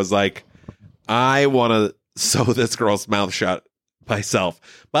this where I was like, I want to sew this girl's mouth shut myself.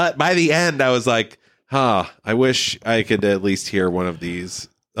 But by the end, I was like, I wish I could at least hear one of these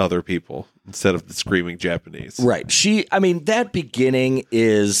other people instead of the screaming Japanese. Right. That beginning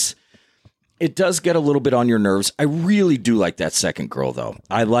it does get a little bit on your nerves. I really do like that second girl, though.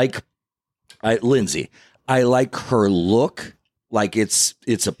 Lindsay. I like her look. Like it's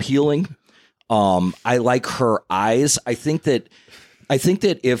appealing. I like her eyes. I think that I think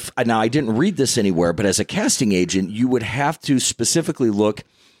that now I didn't read this anywhere, but as a casting agent, you would have to specifically look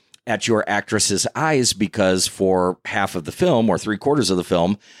at your actress's eyes, because for half of the film or 3/4 of the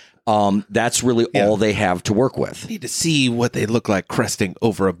film, that's really all they have to work with. Need to see what they look like cresting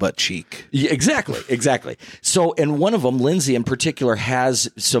over a butt cheek. Yeah, exactly. So, and one of them, Lindsay in particular, has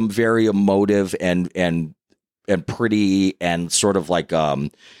some very emotive and pretty and sort of like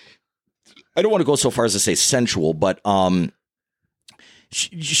I don't want to go so far as to say sensual, but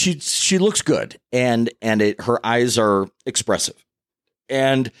she looks good, and her eyes are expressive.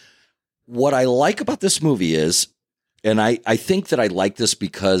 And what I like about this movie is, and I think that I like this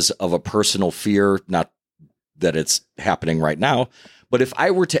because of a personal fear, not that it's happening right now, but if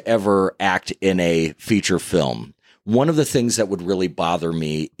I were to ever act in a feature film, one of the things that would really bother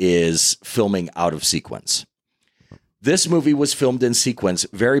me is filming out of sequence. This movie was filmed in sequence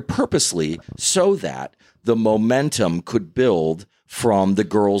very purposely so that the momentum could build from the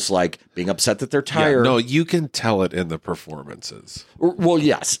girls like being upset that they're tired. Yeah, no, you can tell it in the performances. Well,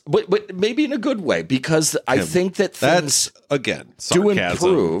 yes, but maybe in a good way, because I think that things again do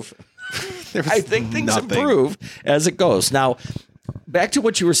improve. I think things improve as it goes. Now, back to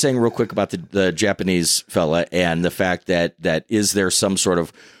what you were saying real quick about the Japanese fella and the fact that is there some sort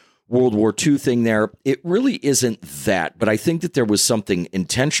of World War II thing there? It really isn't that, but I think that there was something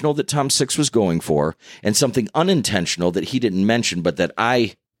intentional that Tom Six was going for and something unintentional that he didn't mention, but that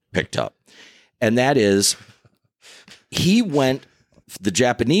I picked up. And that is, he went the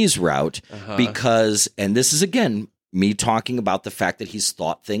Japanese route because, and this is again, me talking about the fact that he's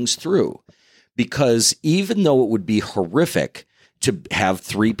thought things through, because even though it would be horrific to have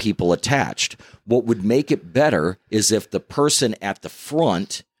 3 people attached, what would make it better is if the person at the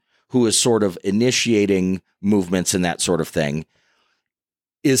front who is sort of initiating movements and that sort of thing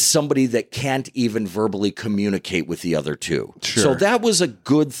is somebody that can't even verbally communicate with the other two. Sure. So that was a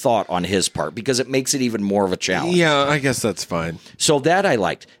good thought on his part, because it makes it even more of a challenge. Yeah, I guess that's fine. So that I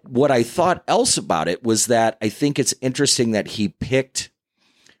liked. What I thought else about it was that I think it's interesting that he picked,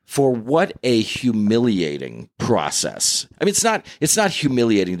 for what a humiliating process. I mean, it's not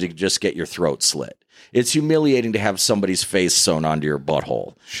humiliating to just get your throat slit. It's humiliating to have somebody's face sewn onto your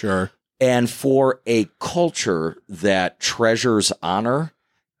butthole. Sure. And for a culture that treasures honor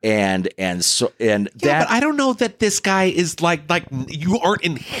but I don't know that this guy is like you aren't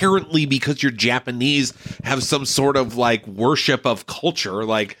inherently, because you're Japanese, have some sort of like worship of culture.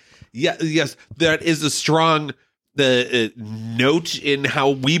 Like, yes, that is a strong note in how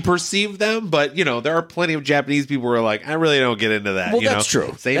we perceive them, but there are plenty of Japanese people who are like, I really don't get into that. Well, that's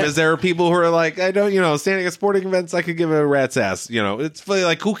true. Same as there are people who are like, I don't, standing at sporting events, I could give a rat's ass. It's really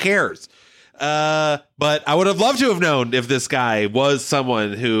like, who cares? But I would have loved to have known if this guy was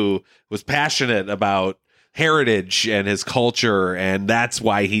someone who was passionate about heritage and his culture, and that's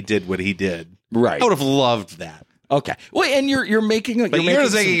why he did what he did. Right. I would have loved that. Okay. Well, and you're making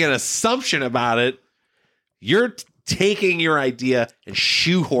an assumption about it. You're taking your idea and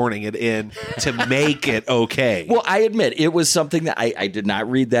shoehorning it in to make it okay. Well, I admit it was something that I did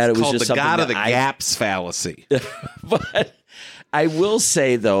not read that. It's it was called just the something God that of the Gaps fallacy. But I will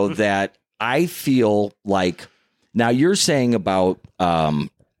say, though, that I feel like, now you're saying about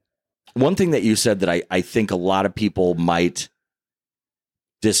one thing that you said that I think a lot of people might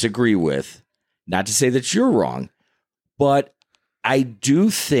disagree with, not to say that you're wrong, but I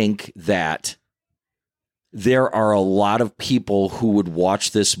do think that there are a lot of people who would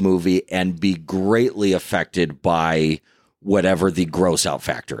watch this movie and be greatly affected by whatever the gross out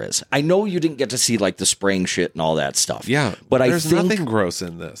factor is. I know you didn't get to see like the spraying shit and all that stuff. Yeah, but there's I think nothing gross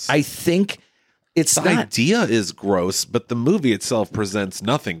in this. I think it's the idea is gross, but the movie itself presents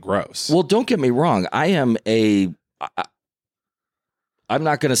nothing gross. Well, don't get me wrong. I'm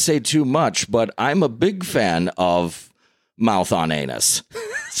not going to say too much, but I'm a big fan of mouth on anus.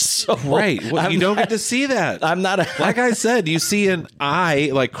 So, right. Well, you don't get to see that. I'm not like I said, you see an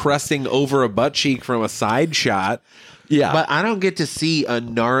eye like cresting over a butt cheek from a side shot. Yeah. But I don't get to see a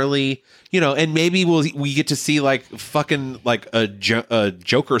gnarly, and maybe we get to see like fucking like a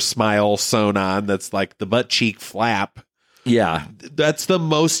Joker smile sewn on that's like the butt cheek flap. Yeah. That's the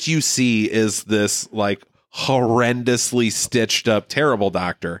most you see is this like horrendously stitched up terrible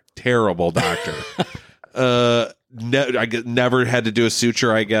doctor. Never had to do a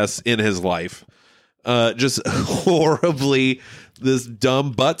suture, I guess, in his life. Just horribly this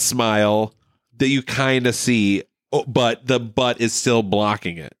dumb butt smile that you kind of see, but the butt is still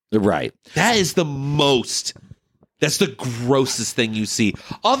blocking it. Right. That's the grossest thing you see.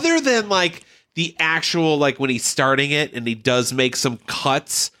 Other than like the actual, like when he's starting it and he does make some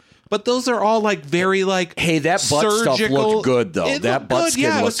cuts but those are all like very like Hey, that butt surgical. stuff looked good though. That butt skin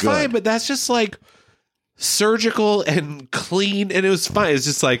it was looked good. fine, but that's just like surgical and clean, and it was fine. It's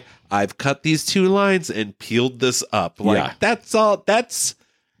just like I've cut these 2 lines and peeled this up. Like that's all. That's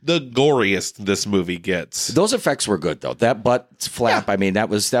the goriest this movie gets. Those effects were good though. That butt flap. I mean, that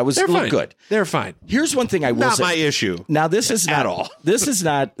was They're fine. good. They're fine. Here's one thing I will Not say. my issue. Now this is at all. This is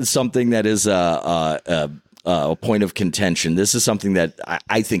not something that is a point of contention. This is something that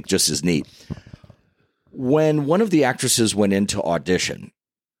I think just is neat. When one of the actresses went into audition,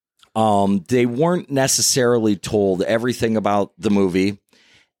 they weren't necessarily told everything about the movie.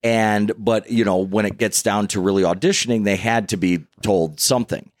 But when it gets down to really auditioning, they had to be told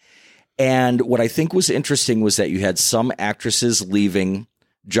something. And what I think was interesting was that you had some actresses leaving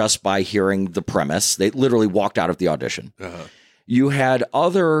just by hearing the premise. They literally walked out of the audition. Uh-huh. You had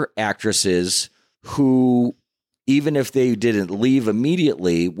other actresses who, even if they didn't leave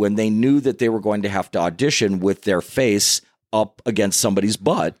immediately, when they knew that they were going to have to audition with their face up against somebody's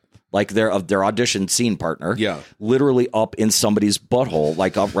butt, like their audition scene partner, literally up in somebody's butthole,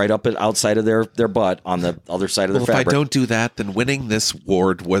 like up outside of their butt on the other side of their fabric. If I don't do that, then winning this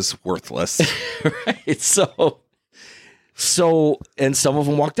award was worthless. Right. So, and some of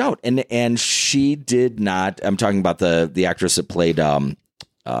them walked out, and she did not. I'm talking about the actress that played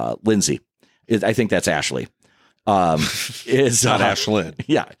Lindsay. I think that's Ashley. Is not Ashlyn?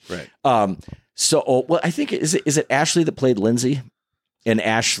 Yeah. Right. I think is it Ashley that played Lindsay? And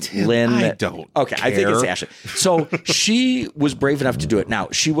Ashlyn. I don't. Okay, care. I think it's Ashley. So she was brave enough to do it. Now,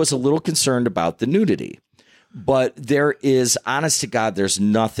 she was a little concerned about the nudity, but there is, honest to God, there's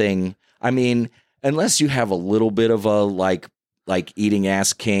nothing. I mean, unless you have a little bit of a like eating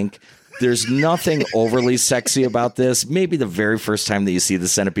ass kink, there's nothing overly sexy about this. Maybe the very first time that you see the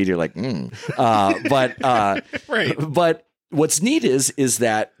centipede, you're like, right. But what's neat is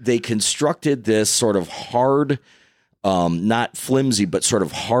that they constructed this sort of hard. Not flimsy, but sort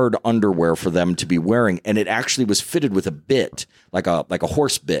of hard underwear for them to be wearing, and it actually was fitted with a bit, like a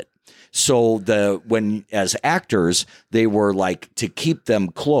horse bit. So when as actors they were like to keep them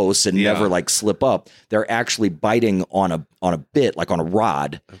close and never like slip up, they're actually biting on a bit, like on a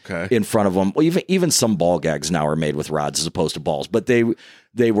rod, in front of them. Well, even some ball gags now are made with rods as opposed to balls, but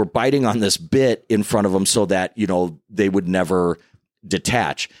they were biting on this bit in front of them so that they would never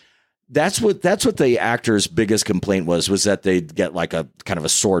detach. That's what the actor's biggest complaint was that they'd get like a kind of a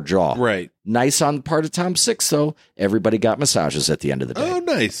sore jaw. Right. Nice on the part of Tom Six, though. Everybody got massages at the end of the day. Oh,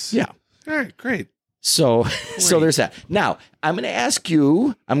 nice. Yeah. All right, great. So there's that. Now, I'm going to ask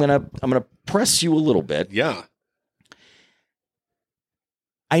you, I'm going to press you a little bit. Yeah.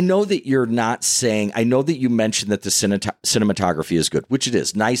 I know that you're not saying, I know that you mentioned that the cinematography is good, which it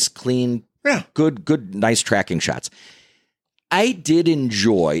is. Nice, clean, good, nice tracking shots. I did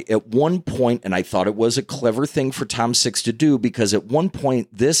enjoy at one point, and I thought it was a clever thing for Tom Six to do, because at one point,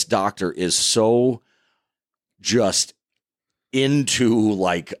 this doctor is so just into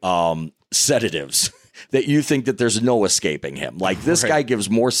like sedatives that you think that there's no escaping him. Like this guy gives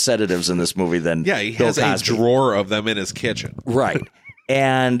more sedatives in this movie than he Bill has Cosby. a drawer of them in his kitchen. Right.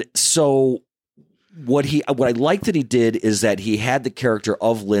 And so what I like that he did is that he had the character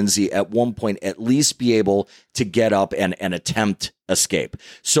of Lindsay at one point at least be able to get up and attempt escape.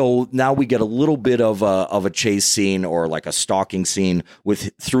 So now we get a little bit of a chase scene or like a stalking scene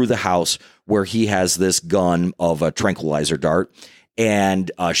through the house where he has this gun of a tranquilizer dart and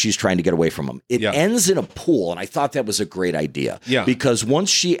she's trying to get away from him. It ends in a pool, and I thought that was a great idea. Yeah. Because once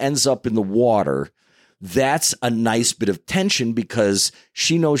she ends up in the water, that's a nice bit of tension because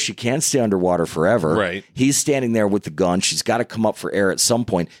she knows she can't stay underwater forever. Right. He's standing there with the gun. She's got to come up for air at some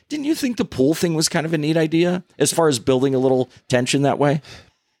point. Didn't you think the pool thing was kind of a neat idea as far as building a little tension that way?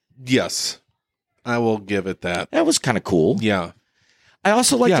 Yes. I will give it that. That was kind of cool. Yeah. I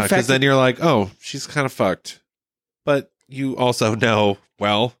also like the fact because then you're like, oh, she's kind of fucked. But you also know,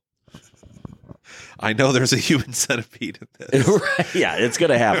 well, I know there's a human centipede in this. Right. Yeah, it's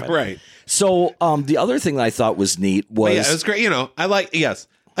going to happen. Right. So the other thing that I thought was neat was... it was great. I like, yes.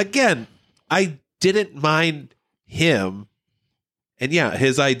 Again, I didn't mind him. And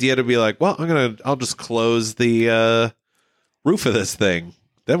his idea to be like, well, I'll just close the roof of this thing.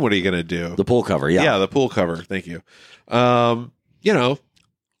 Then what are you going to do? The pool cover, yeah. Yeah, the pool cover. Thank you. But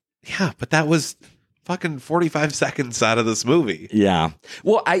that was fucking 45 seconds out of this movie. Yeah.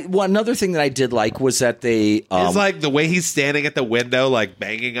 Well, another thing that I did like was that they... it's like the way he's standing at the window, like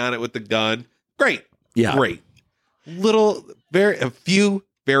banging on it with the gun. Great. Yeah. Great. A few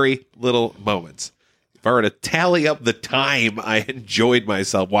very little moments. If I were to tally up the time I enjoyed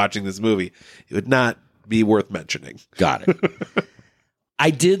myself watching this movie, it would not be worth mentioning. Got it. I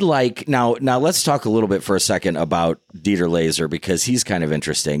did like now let's talk a little bit for a second about Dieter Laser, because he's kind of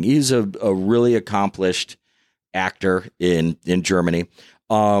interesting. He's a really accomplished actor in Germany.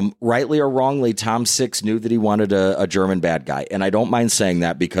 Rightly or wrongly, Tom Six knew that he wanted a German bad guy. And I don't mind saying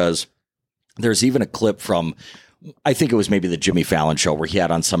that, because there's even a clip from, I think it was maybe the Jimmy Fallon show, where he had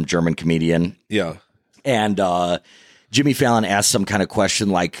on some German comedian. Yeah. And Jimmy Fallon asked some kind of question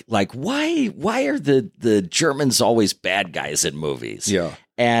like why are the Germans always bad guys in movies? Yeah.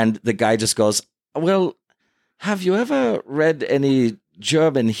 And the guy just goes, well, have you ever read any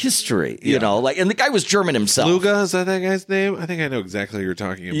German history? You know, like, and the guy was German himself. Luga, is that guy's name? I think I know exactly who you're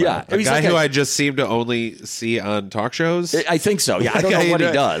talking about. Yeah. A He's guy like who I just seem to only see on talk shows. I think so. Yeah. I don't know what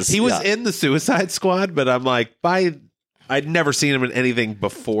he does. He was in the Suicide Squad, but I'm like, I'd never seen him in anything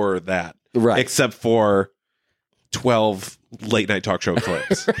before that. Right. Except for 12 late night talk show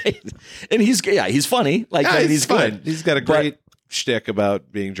clips. Right. And he's funny. Like, he's fine. good. He's got a great shtick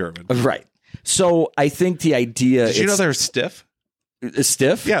about being German. Right. So I think the idea. Did you know they're stiff?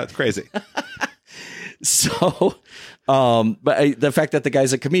 Stiff? Yeah, it's crazy. So, but the fact that the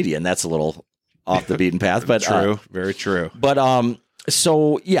guy's a comedian, that's a little off the beaten path. But true. Very true. But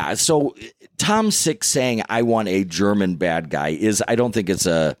so Tom Six saying I want a German bad guy is, I don't think it's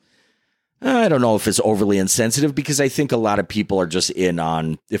I don't know if it's overly insensitive, because I think a lot of people are just in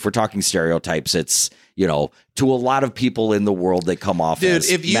on, if we're talking stereotypes, it's, to a lot of people in the world, they come off as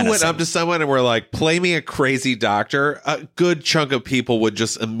if you menacing. went up to someone and were like, play me a crazy doctor, a good chunk of people would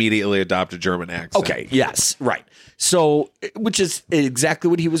just immediately adopt a German accent. Okay, yes, right. So, which is exactly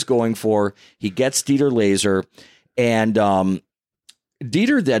what he was going for. He gets Dieter Laser, and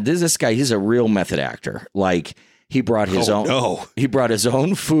Dieter, this guy, he's a real method actor. Like, he brought his own. No. He brought his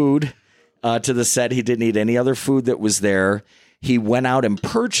own food to the set. He didn't eat any other food that was there. He went out and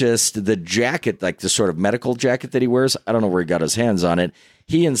purchased the jacket, like the sort of medical jacket that he wears. I don't know where he got his hands on it.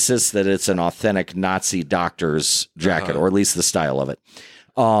 He insists that it's an authentic Nazi doctor's jacket, or at least the style of it.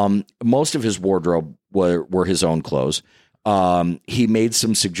 Most of his wardrobe were his own clothes. He made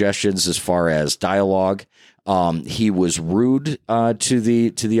some suggestions as far as dialogue. He was rude to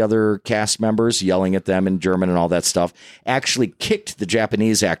the other cast members, yelling at them in German and all that stuff. Actually kicked the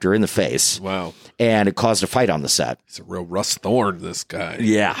Japanese actor in the face. Wow. And it caused a fight on the set. He's a real Russ Thorne, this guy.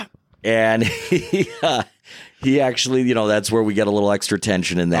 Yeah. And he actually, that's where we get a little extra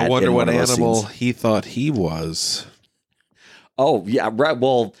tension in that. I wonder what animal scenes. he thought he was. Oh, yeah. Right.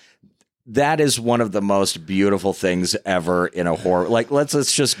 Well, that is one of the most beautiful things ever in a horror. Like,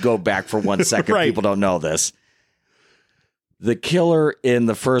 let's just go back for 1 second. Right. People don't know this. The killer in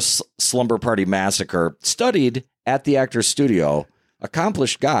the first Slumber Party Massacre studied at the actor's studio,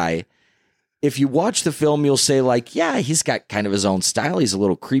 accomplished guy. If you watch the film, you'll say, like, yeah, he's got kind of his own style. He's a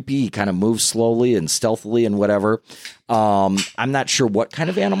little creepy. He kind of moves slowly and stealthily and whatever. I'm not sure what kind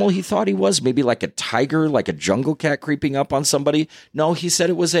of animal he thought he was. Maybe like a tiger, like a jungle cat creeping up on somebody. No, he said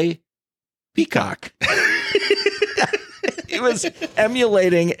it was a peacock. He was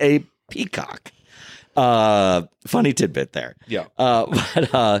emulating a peacock. Funny tidbit there. Yeah.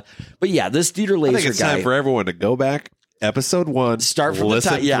 But yeah, this Dieter Laser guy. I think it's time for everyone to go back. Episode 1. Start from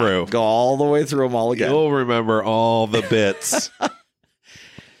listen the top. Yeah, through. go all the way through them all again. You'll remember all the bits.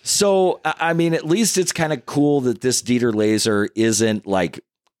 So, I mean, at least it's kind of cool that this Dieter Laser isn't like,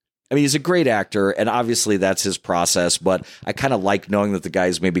 I mean, he's a great actor, and obviously that's his process, but I kind of like knowing that the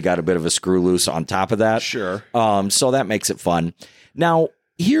guy's maybe got a bit of a screw loose on top of that. Sure. So that makes it fun. Now,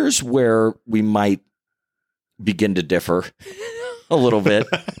 here's where we might begin to differ a little bit.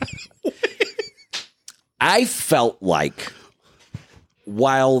 I felt like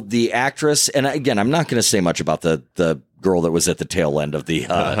while the actress, and again, I'm not going to say much about the girl that was at the tail end of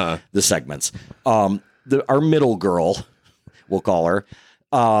the segments. Our middle girl, we'll call her,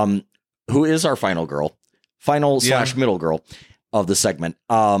 who is our final girl, / middle girl of the segment.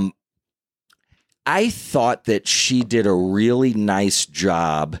 I thought that she did a really nice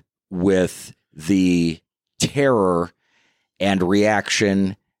job with the terror and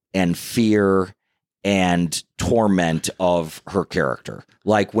reaction and fear and torment of her character.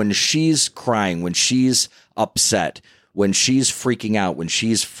 Like when she's crying, when she's upset, when she's freaking out, when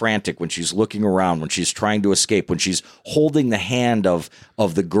she's frantic, when she's looking around, when she's trying to escape, when she's holding the hand of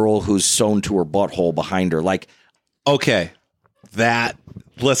the girl who's sewn to her butthole behind her. Like, okay,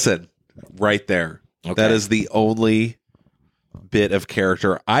 listen, right there. Okay. That is the only bit of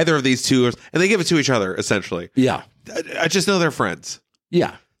character either of these two, and they give it to each other, essentially. yeah, I just know they're friends.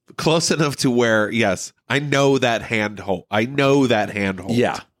 yeah. Close enough to where, yes, I know that handhold.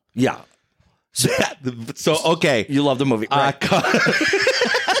 Yeah. Yeah. So okay. You love the movie. Right.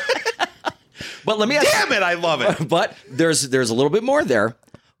 But let me ask Damn it, I love it. But there's a little bit more there,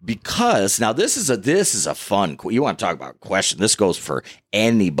 because now this is a fun. You want to talk about question? This goes for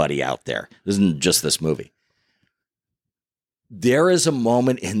anybody out there. This isn't just this movie. There is a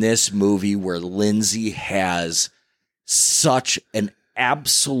moment in this movie where Lindsay has such an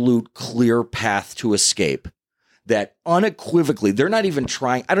absolute clear path to escape that unequivocally, they're not even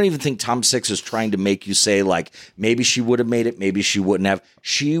trying. I don't even think Tom Six is trying to make you say, like, maybe she would have made it, maybe she wouldn't have.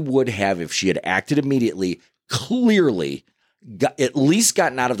 She would have, if she had acted immediately, clearly at least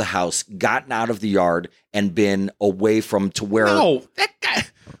gotten out of the house, gotten out of the yard, and been away from to where. No, that guy.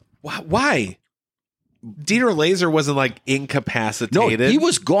 Why? Dieter Laser wasn't like incapacitated. No, he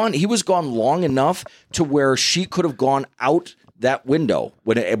was gone. He was gone long enough to where she could have gone out that window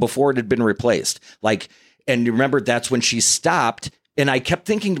before it had been replaced. Like, and you remember that's when she stopped. And I kept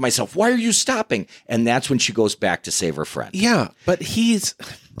thinking to myself, why are you stopping? And that's when she goes back to save her friend. Yeah, but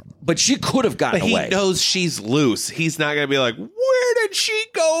she could have gotten away. He knows she's loose. He's not going to be like, where did she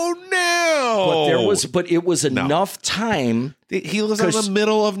go now? But it was enough time. He lives in the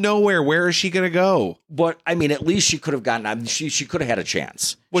middle of nowhere. Where is she going to go? But I mean, at least she could have gotten. I mean, she could have had a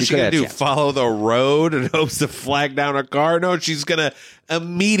chance. What's she going to do? Follow the road and hopes to flag down a car? No, she's going to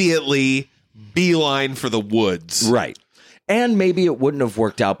immediately beeline for the woods. Right. And maybe it wouldn't have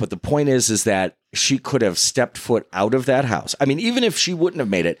worked out, but the point is that she could have stepped foot out of that house. I mean, even if she wouldn't have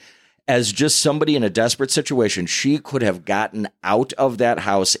made it, as just somebody in a desperate situation, she could have gotten out of that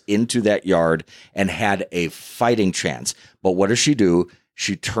house into that yard and had a fighting chance. But what does she do?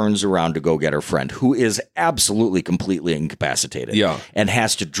 She turns around to go get her friend, who is absolutely completely incapacitated, and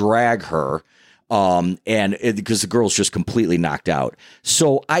has to drag her. Because the girl's just completely knocked out.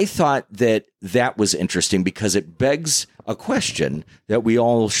 So I thought that was interesting because it begs a question that we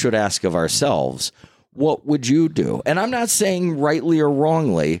all should ask of ourselves. What would you do? And I'm not saying rightly or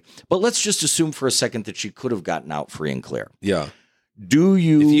wrongly, but let's just assume for a second that she could have gotten out free and clear. Yeah. If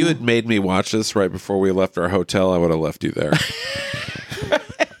you had made me watch this right before we left our hotel, I would have left you there.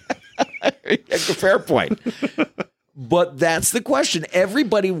 Fair point. But that's the question.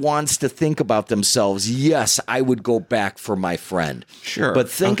 Everybody wants to think about themselves. Yes, I would go back for my friend. Sure.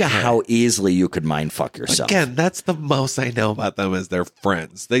 But think of how easily you could mind fuck yourself. Again, that's the most I know about them is they're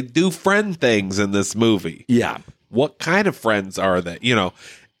friends. They do friend things in this movie. Yeah. What kind of friends are they?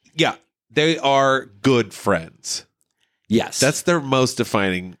 Yeah, they are good friends. Yes. That's their most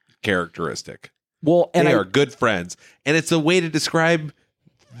defining characteristic. Well, and they are good friends. And it's a way to describe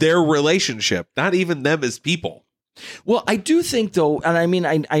their relationship, not even them as people. Well, I do think, though, and I mean,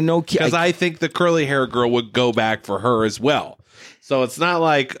 I know... Because I think the curly hair girl would go back for her as well. So it's not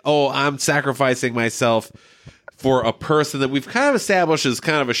like, oh, I'm sacrificing myself for a person that we've kind of established as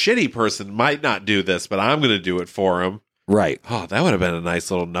kind of a shitty person. Might not do this, but I'm going to do it for him. Right. Oh, that would have been a nice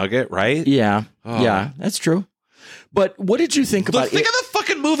little nugget, right? Yeah. Oh. Yeah, that's true. But what did you think about it? Think of the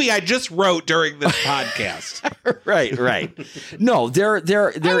fucking movie I just wrote during this podcast. Right. No, there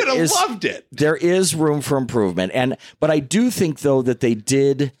I would have loved it. There is room for improvement, but I do think though that they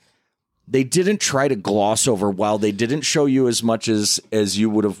didn't try to gloss over while they didn't show you as much as you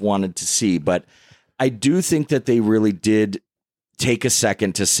would have wanted to see. But I do think that they really did take a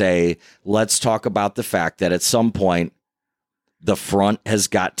second to say, let's talk about the fact that at some point the front has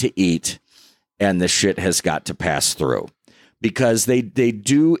got to eat. And the shit has got to pass through because they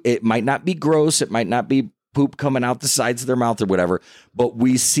do. It might not be gross. It might not be poop coming out the sides of their mouth or whatever. But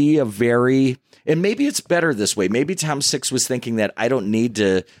we see and maybe it's better this way. Maybe Tom Six was thinking that I don't need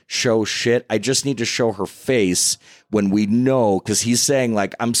to show shit. I just need to show her face when we know, because he's saying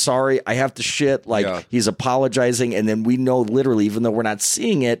like, I'm sorry, I have to shit. Like he's apologizing. And then we know literally, even though we're not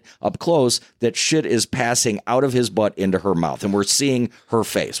seeing it up close, that shit is passing out of his butt into her mouth. And we're seeing her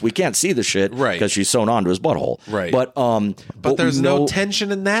face. We can't see the shit because she's sewn onto his butthole. Right. But there's no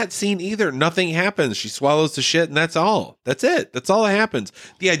tension in that scene either. Nothing happens. She swallows the shit and that's all. That's it. That's all that happens.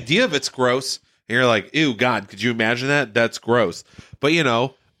 The idea of it's gross. And you're like, ew, God, could you imagine that? That's gross. But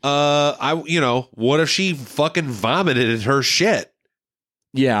what if she fucking vomited her shit?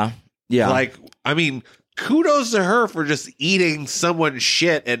 Yeah. Like, I mean, kudos to her for just eating someone's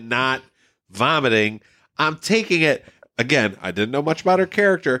shit and not vomiting. I'm taking it again. I didn't know much about her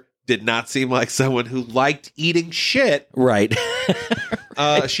character. Did not seem like someone who liked eating shit. Right.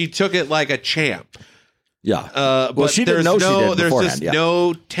 She took it like a champ. Yeah. But she didn't know she did there's beforehand. just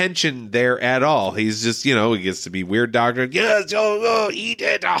no tension there at all. He's just, he gets to be weird doctor. Yes, eat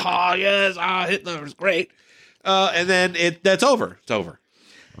it. Yes, Hitler's great. And then that's over. It's over.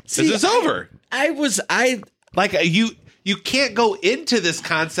 It's over. You can't go into this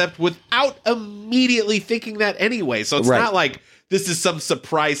concept without immediately thinking that anyway. So it's not like this is some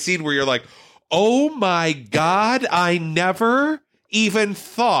surprise scene where you're like, oh my God, I never even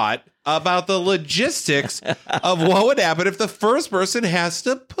thought about the logistics of what would happen if the first person has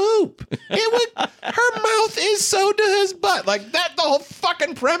to poop. Her mouth is so to his butt. Like that, the whole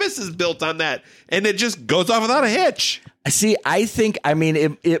fucking premise is built on that. And it just goes off without a hitch. See, I think, I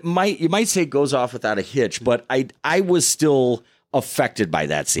mean, you might say it goes off without a hitch, but I was still affected by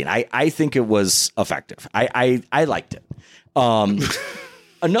that scene. I think it was effective. I liked it.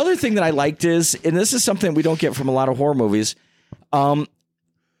 Another thing that I liked is, and this is something we don't get from a lot of horror movies,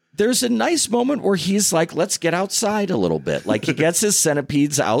 there's a nice moment where he's like, let's get outside a little bit. Like he gets his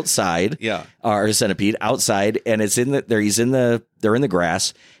centipedes outside. Yeah. Or his centipede outside, and it's they're in the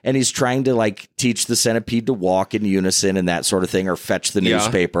grass, and he's trying to like teach the centipede to walk in unison and that sort of thing, or fetch the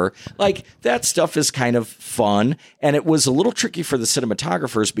newspaper. Like that stuff is kind of fun. And it was a little tricky for the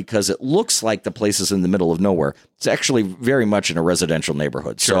cinematographers because it looks like the place is in the middle of nowhere. It's actually very much in a residential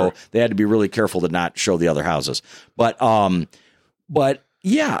neighborhood. Sure. So they had to be really careful to not show the other houses. But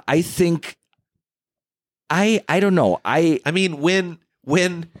yeah, I think I don't know. I mean,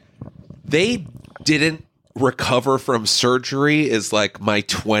 when they didn't recover from surgery is like my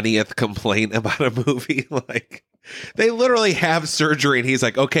 20th complaint about a movie. Like they literally have surgery and he's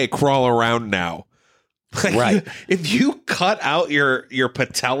like, okay, crawl around now. Like, right. If you cut out your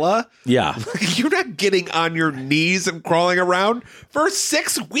patella, yeah, you're not getting on your knees and crawling around for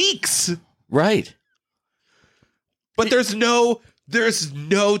 6 weeks. Right. But there's no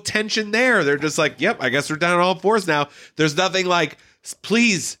tension there. They're just like, yep, I guess we're down on all fours now. There's nothing like,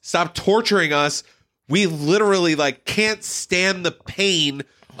 please stop torturing us. We literally like can't stand the pain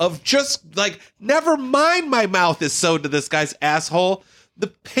of just like, never mind my mouth is sewed to this guy's asshole. The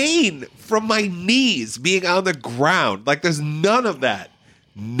pain from my knees being on the ground. Like there's none of that.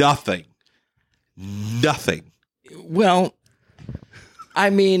 Nothing. Well, I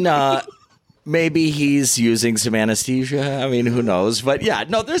mean, maybe he's using some anesthesia. I mean, who knows? But yeah,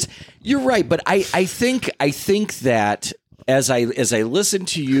 no, you're right. But I think that as I listen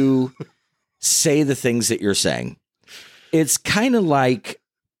to you say the things that you're saying, it's kind of like,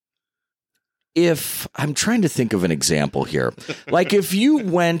 if I'm trying to think of an example here, like if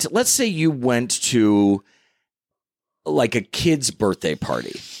let's say you went to like a kid's birthday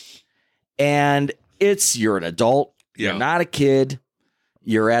party and you're an adult, you're not a kid.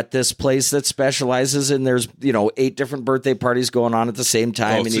 You're at this place that specializes in there's 8 different birthday parties going on at the same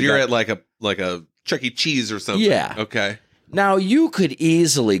time. And so you're at like a Chuck E. Cheese or something. Yeah. Okay. Now you could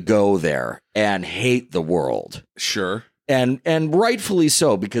easily go there and hate the world. Sure. And rightfully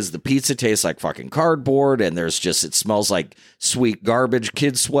so, because the pizza tastes like fucking cardboard and it smells like sweet garbage,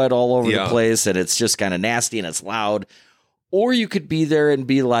 kid sweat all over the place, and it's just kind of nasty and it's loud. Or you could be there and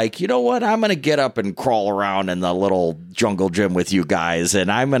be like, you know what? I'm going to get up and crawl around in the little jungle gym with you guys.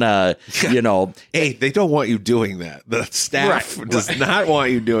 And I'm going to, Hey, they don't want you doing that. The staff does not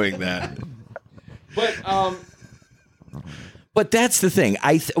want you doing that. But that's the thing.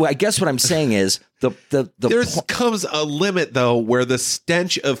 I guess what I'm saying is there comes a limit, though, where the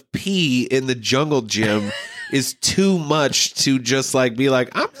stench of pee in the jungle gym is too much to just like be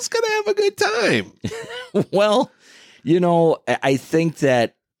like, I'm just going to have a good time. Well, I think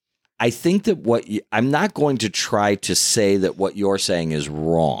that I'm not going to try to say that what you're saying is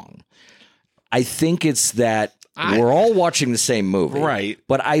wrong. I think it's that we're all watching the same movie. Right.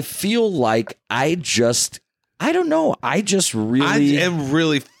 But I feel like I don't know. I am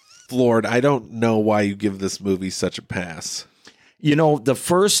really floored. I don't know why you give this movie such a pass. The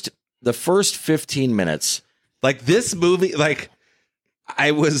first 15 minutes. Like this movie, like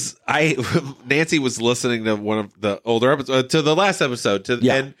Nancy was listening to one of the older episodes, to the last episode,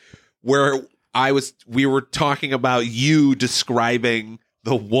 and where we were talking about you describing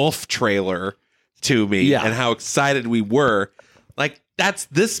the Wolf trailer to me and how excited we were. Like that's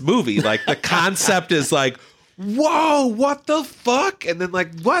this movie. Like the concept is like, whoa, what the fuck? And then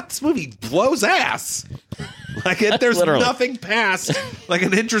like, what? This movie blows ass. Like there's nothing past like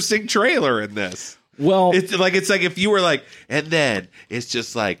an interesting trailer in this. Well, it's like if you were like, and then it's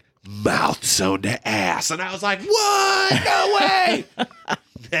just like mouth sewn to ass, and I was like, what? No way!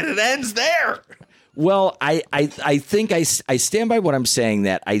 And it ends there. Well, I think I stand by what I'm saying,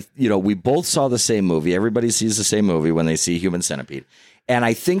 that we both saw the same movie. Everybody sees the same movie when they see Human Centipede, and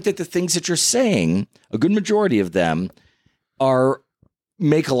I think that the things that you're saying, a good majority of them,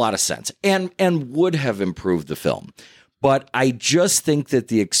 make a lot of sense and would have improved the film. But I just think that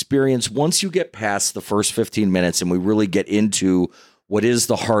the experience, once you get past the first 15 minutes and we really get into what is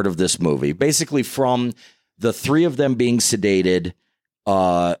the heart of this movie, basically from the 3 of them being sedated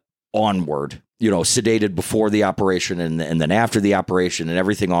onward, sedated before the operation and then after the operation and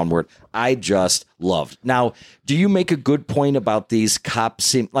everything onward. I just loved. Now, do you make a good point about these cops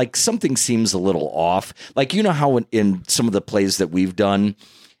seem like something seems a little off? Like, how in some of the plays that we've done,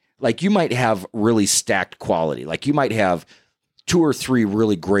 like you might have really stacked quality. Like you might have 2 or 3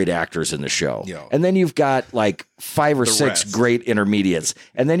 really great actors in the show. Yeah. And then you've got like 5 or 6 rest. great intermediates.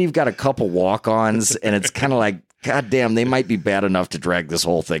 And then you've got a couple walk-ons and it's kind of like, God damn, they might be bad enough to drag this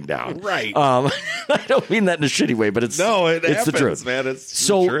whole thing down. Right. I don't mean that in a shitty way, but it's happens, the truth, man. It's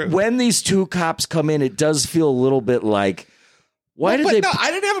so true. When these 2 cops come in, it does feel a little bit like, why did they? No,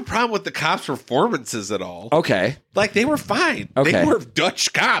 I didn't have a problem with the cops' performances at all. Okay, Like they were fine. Okay. They were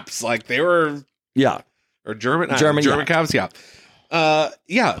Dutch cops. Like they were, or German cops.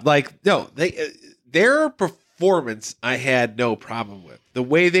 Yeah. Like no, their performance I had no problem with. The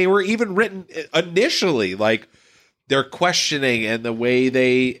way they were even written initially, like their questioning and the way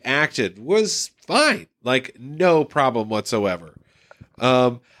they acted was fine. Like no problem whatsoever.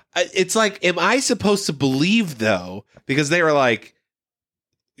 It's like, am I supposed to believe though? Because they were like,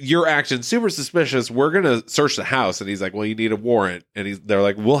 you're acting super suspicious. We're going to search the house. And he's like, well, you need a warrant. And they're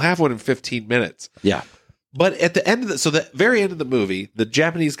like, we'll have one in 15 minutes. Yeah. But at the end of the very end of the movie, the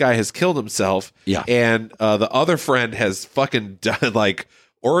Japanese guy has killed himself. Yeah. And the other friend has fucking died, like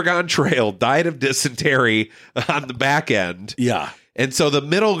Oregon Trail, died of dysentery on the back end. Yeah. And so the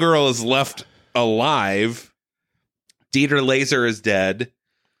middle girl is left alive. Dieter Laser is dead.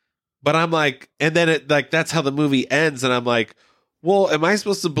 But I'm like, and then that's how the movie ends. And I'm like, well, am I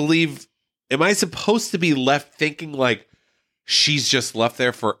supposed to be left thinking like she's just left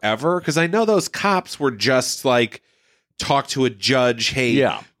there forever? Because I know those cops were just like, talk to a judge. Hey,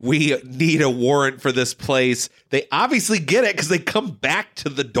 we need a warrant for this place. They obviously get it because they come back to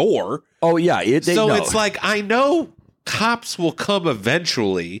the door. Oh, yeah. It's like, I know cops will come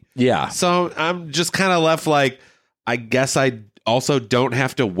eventually. Yeah. So I'm just kind of left like, I guess I also don't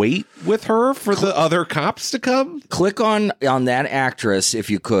have to wait with her for the other cops to come. Click on that actress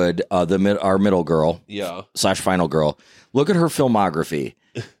if you could, our middle girl, / final girl. Look at her filmography.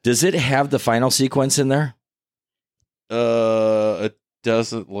 Does it have the final sequence in there? It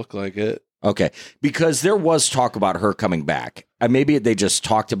doesn't look like it. Okay, because there was talk about her coming back. Maybe they just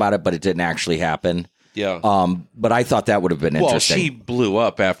talked about it, but it didn't actually happen. Yeah. But I thought that would have been interesting. Well, she blew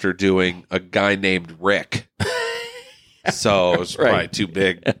up after doing a guy named Rick. So it was probably too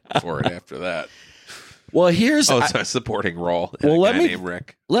big for it after that. Well, here's it's a supporting role. Named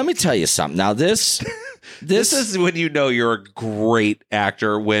Rick. Let me tell you something. Now this is when you know you're a great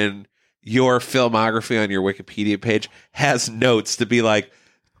actor, when your filmography on your Wikipedia page has notes to be like,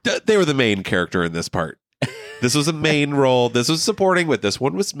 they were the main character in this part. This was a main role. This was supporting, but this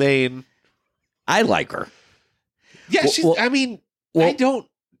one was main. I like her. Yeah, I don't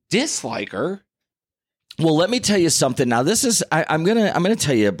dislike her. Well, let me tell you something. Now, this is I'm gonna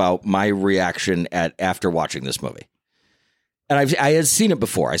tell you about my reaction after watching this movie. And I had seen it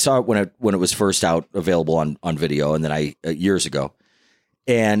before. I saw it when it was first out, available on video, and then years ago.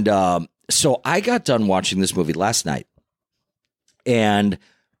 And so I got done watching this movie last night, and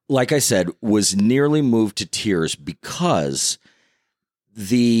like I said, was nearly moved to tears because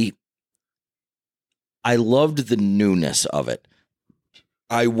I loved the newness of it.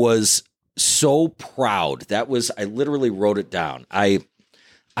 I was so proud. I literally wrote it down. I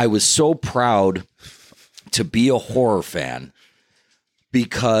was so proud to be a horror fan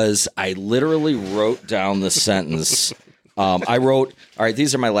because I literally wrote down the sentence. I wrote, all right,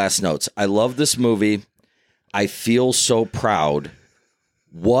 these are my last notes. I love this movie. I feel so proud.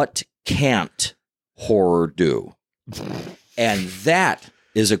 What can't horror do? And that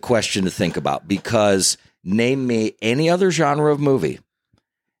is a question to think about, because name me any other genre of movie.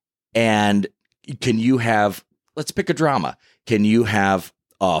 And can you have, let's pick a drama. Can you have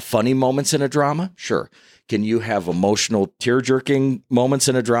funny moments in a drama? Sure. Can you have emotional tear-jerking moments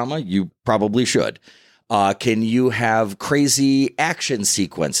in a drama? You probably should. Can you have crazy action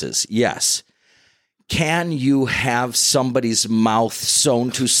sequences? Yes. Can you have somebody's mouth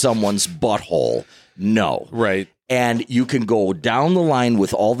sewn to someone's butthole? No. Right. And you can go down the line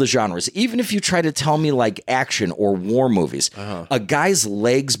with all the genres. Even if you try to tell me like action or war movies, a guy's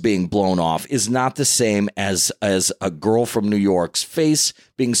legs being blown off is not the same as a girl from New York's face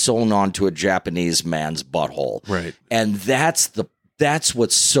being sewn onto a Japanese man's butthole. Right. And that's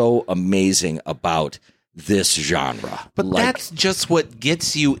what's so amazing about this genre. But that's just what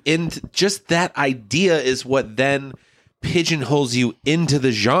gets you into, just that idea is what then pigeonholes you into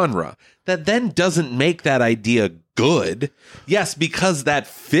the genre. That then doesn't make that idea good. Yes, because that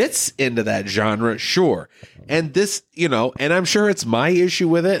fits into that genre, sure. And this, and I'm sure it's my issue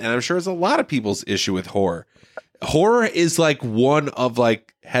with it, and I'm sure it's a lot of people's issue with horror. Horror is like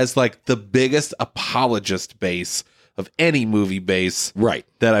has like the biggest apologist base of any movie base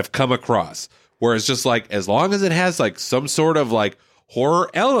that I've come across. Whereas just like, as long as it has like some sort of like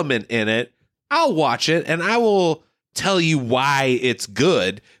horror element in it, I'll watch it and I will tell you why it's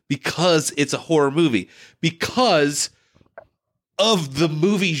good, because it's a horror movie. Because of the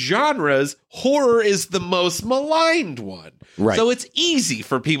movie genres, horror is the most maligned one. Right. So it's easy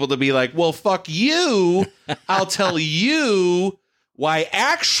for people to be like, well, fuck you. I'll tell you why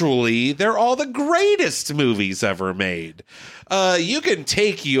actually they're all the greatest movies ever made. You can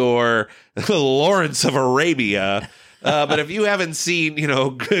take your Lawrence of Arabia, but if you haven't seen,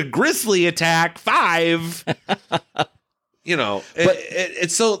 Grizzly Attack 5,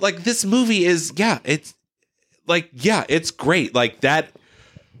 it's so like this movie is, it's great. Like that,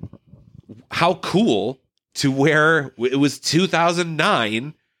 how cool to where it was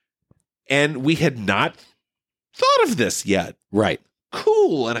 2009 and we had not thought of this yet. Right.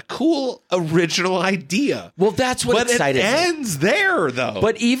 Cool, and a cool original idea. Well, that's what excited me. It ends there, though.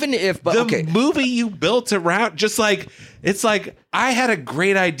 But even if the movie you built around, just like, it's like, I had a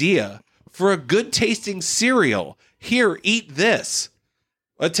great idea for a good tasting cereal. Here, eat this.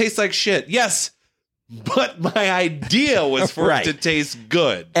 It tastes like shit. Yes, but my idea was for it to taste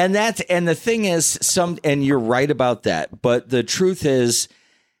good. And the thing is, and you're right about that. But the truth is,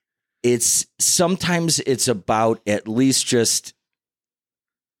 sometimes it's about at least just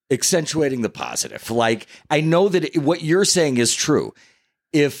accentuating the positive. Like, I know that what you're saying is true.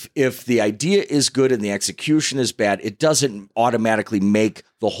 If the idea is good and the execution is bad, it doesn't automatically make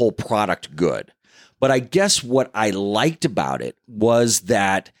the whole product good. But I guess what I liked about it was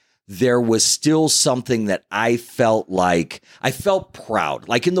that there was still something that I felt proud,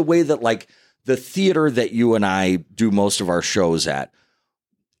 like in the way that like the theater that you and I do most of our shows at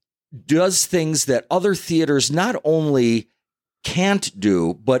does things that other theaters not only can't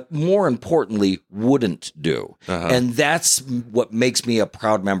do, but more importantly, wouldn't do. Uh-huh. And that's what makes me a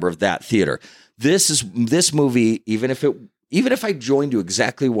proud member of that theater. This movie, even if I joined you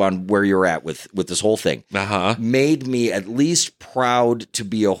exactly on where you're at with this whole thing, made me at least proud to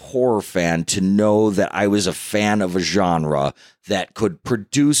be a horror fan, to know that I was a fan of a genre that could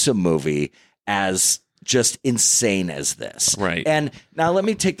produce a movie as just insane as this. Right. And now let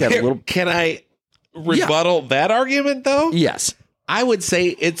me take that a little. Can I rebuttal that argument, though? Yes. I would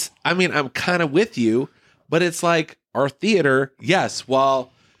say I'm kind of with you, but it's like our theater, yes, while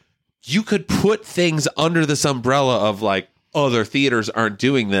you could put things under this umbrella of like, other theaters aren't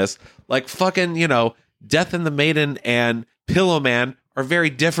doing this, like fucking, Death and the Maiden and Pillow Man are very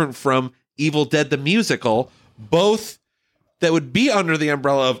different from Evil Dead the Musical, both that would be under the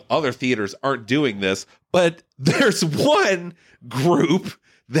umbrella of other theaters aren't doing this, but there's one group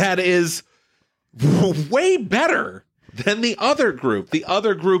that is way better than the other group. The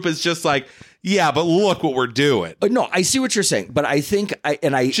other group is just like, yeah, but look what we're doing. No, I see what you're saying, but I think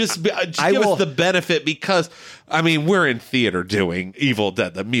just give us the benefit, because we're in theater doing Evil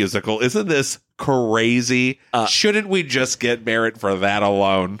Dead the Musical. Isn't this crazy? Shouldn't we just get merit for that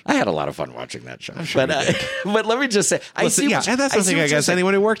alone? I had a lot of fun watching that show. Sure, but let me just say, and that's the thing. I guess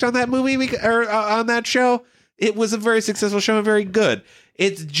anyone who worked on that movie or on that show, it was a very successful show and very good.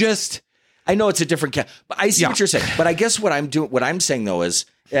 It's just, I know it's a different but I see what you're saying. But I guess what I'm saying though is,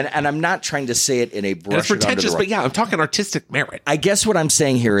 and I'm not trying to say it in a brush. It's pretentious, but I'm talking artistic merit. I guess what I'm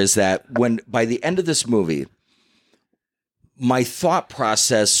saying here is that by the end of this movie, my thought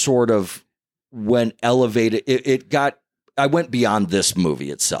process sort of went elevated. I went beyond this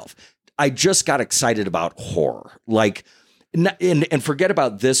movie itself. I just got excited about horror, like, and forget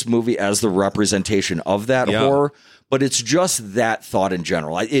about this movie as the representation of that horror, but it's just that thought in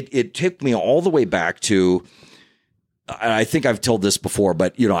general. It took me all the way back to, I think I've told this before,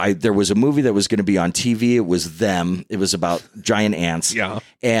 but there was a movie that was going to be on TV. It was Them. It was about giant ants. Yeah.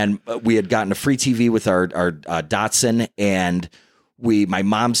 And we had gotten a free TV with our Datsun, and my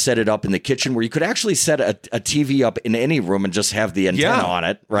mom set it up in the kitchen where you could actually set a TV up in any room and just have the antenna on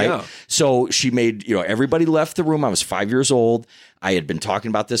it. Right. Yeah. So she made, everybody left the room. I was 5 years old. I had been talking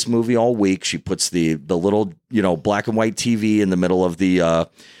about this movie all week. She puts the little, black and white TV in the middle of the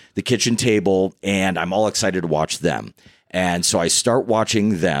kitchen table, and I'm all excited to watch Them. And so I start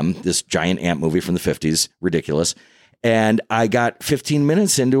watching Them, this giant ant movie from the 50s, ridiculous. And I got 15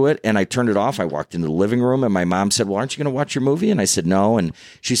 minutes into it and I turned it off. I walked into the living room and my mom said, well, aren't you going to watch your movie? And I said, no. And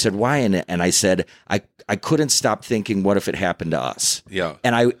she said, why? And I said, I couldn't stop thinking, what if it happened to us? Yeah.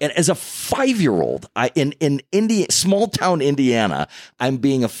 And as a 5-year-old, in small town Indiana, I'm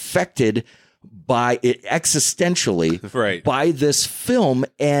being affected by it existentially right. by this film.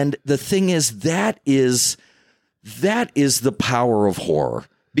 And the thing is, that is the power of horror.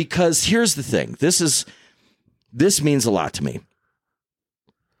 Because here's the thing. This means a lot to me.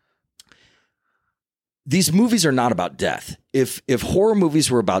 These movies are not about death. If horror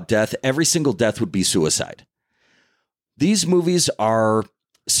movies were about death, every single death would be suicide. These movies are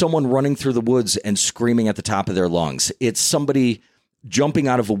someone running through the woods and screaming at the top of their lungs. It's somebody jumping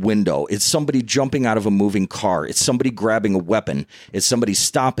out of a window. It's somebody jumping out of a moving car. It's somebody grabbing a weapon. It's somebody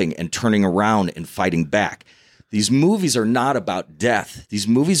stopping and turning around and fighting back. These movies are not about death. These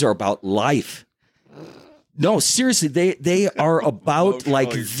movies are about life. No, seriously, they are about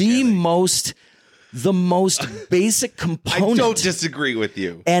like the most basic component. I don't disagree with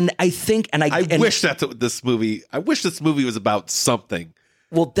you. And I think, I wish this movie was about something.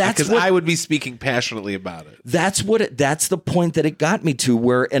 Well, that's because I would be speaking passionately about it. That's the point that it got me to.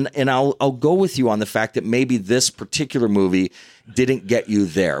 Where and I'll go with you on the fact that maybe this particular movie didn't get you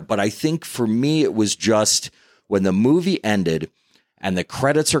there, but I think for me it was just when the movie ended. And the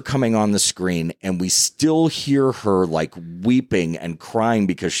credits are coming on the screen and we still hear her like weeping and crying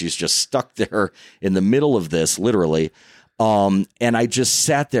because she's just stuck there in the middle of this, literally. And I just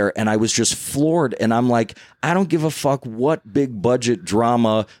sat there and I was just floored. And I'm like, I don't give a fuck what big budget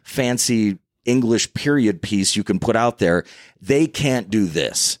drama, fancy English period piece you can put out there. They can't do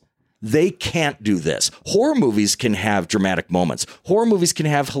this. They can't do this. Horror movies can have dramatic moments. Horror movies can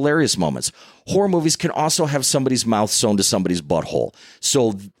have hilarious moments. Horror movies can also have somebody's mouth sewn to somebody's butthole.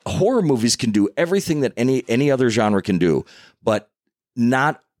 So horror movies can do everything that any other genre can do, but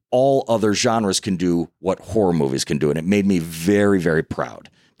not all other genres can do what horror movies can do. And it made me very, very proud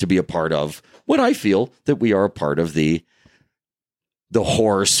to be a part of what I feel that we are a part of the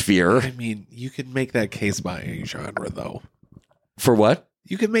horror sphere. I mean, you can make that case by any genre, though. For what?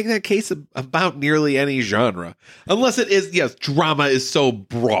 You can make that case about nearly any genre. Unless it is, yes, drama is so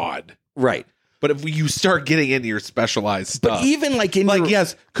broad. Right. But if you start getting into your specialized stuff. But even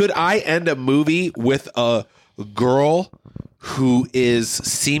yes, could I end a movie with a girl who is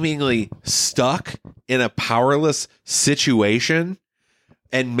seemingly stuck in a powerless situation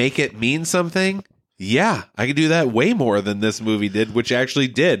and make it mean something? Yeah, I could do that way more than this movie did, which actually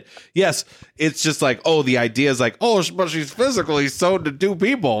did. Yes, it's just like, the idea is like, but she's physically sewn to two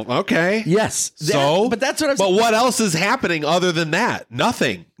people. Okay. Yes. But that's what I'm saying. But what else is happening other than that?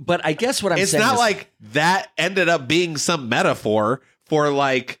 Nothing. But I guess what I'm saying is... It's not like that ended up being some metaphor for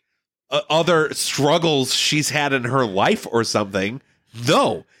like other struggles she's had in her life or something.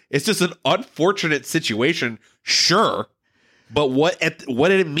 No, it's just an unfortunate situation. Sure. But what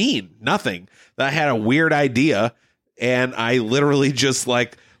did it mean? Nothing. I had a weird idea, and I literally just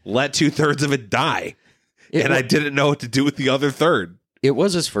like let 2/3 of it die, I didn't know what to do with the other third. It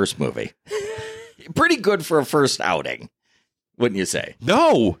was his first movie. Pretty good for a first outing, wouldn't you say?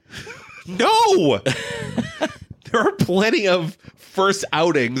 No. There are plenty of first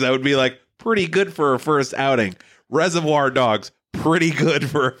outings I would be like, pretty good for a first outing. Reservoir Dogs, pretty good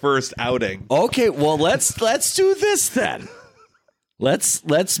for a first outing. Okay, well let's do this then.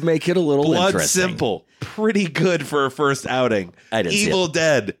 Let's make it a little Blood interesting. Simple, pretty good for a first outing. I didn't Evil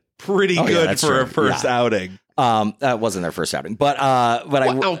Dead, pretty good for a first outing. That wasn't their first outing, but get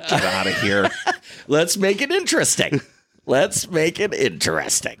out of here. Let's make it interesting.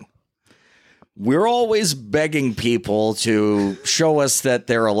 We're always begging people to show us that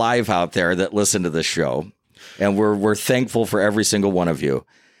they're alive out there that listen to this show, and we're thankful for every single one of you.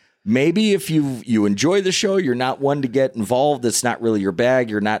 Maybe if you enjoy the show, you're not one to get involved. It's not really your bag.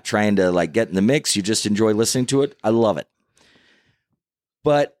 You're not trying to like get in the mix. You just enjoy listening to it. I love it.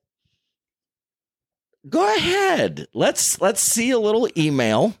 But go ahead. Let's see a little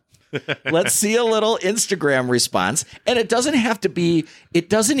email. Let's see a little Instagram response. And it doesn't have to be, it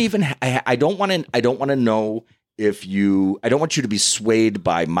doesn't even, I don't want to know if I don't want you to be swayed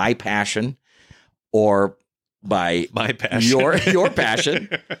by my passion or by my passion, your passion.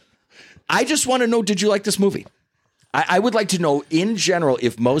 I just want to know, did you like this movie? I would like to know in general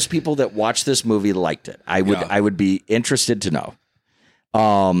if most people that watch this movie liked it. I would be interested to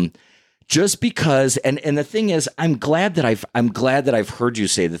know. Just because, and the thing is, I'm glad that I've heard you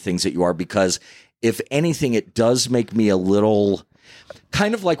say the things that you are, because if anything, it does make me a little.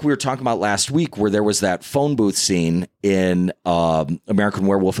 kind of like we were talking about last week, where there was that phone booth scene in American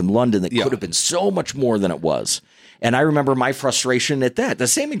Werewolf in London that could have been so much more than it was. And I remember my frustration at that, the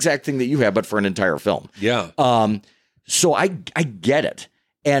same exact thing that you had, but for an entire film. Yeah. So I get it.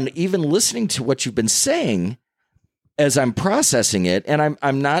 And even listening to what you've been saying as I'm processing it, and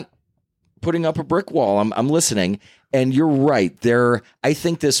I'm not putting up a brick wall, I'm listening. And you're right. I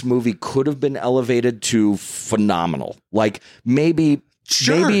think this movie could have been elevated to phenomenal. Like maybe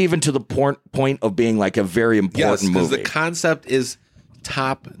even to the point of being like a very important movie. The concept is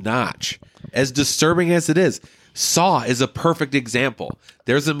top notch. As disturbing as it is, Saw is a perfect example.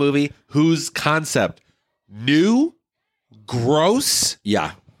 There's a movie whose concept new, gross,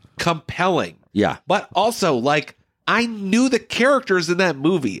 compelling. Yeah. But also like I knew the characters in that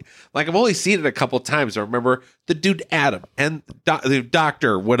movie. Like, I've only seen it a couple times. I remember the dude Adam and the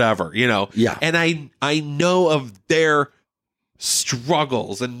doctor, whatever, Yeah. And I know of their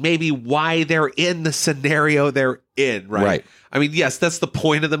struggles and maybe why they're in the scenario they're in, right? I mean, yes, that's the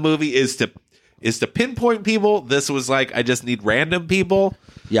point of the movie is to pinpoint people. This was like, I just need random people.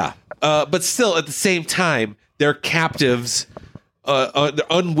 Yeah. But still, at the same time, they're captives, they're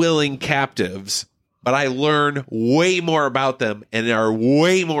unwilling captives. But I learn way more about them and are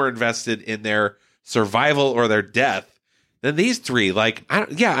way more invested in their survival or their death than these three. Like,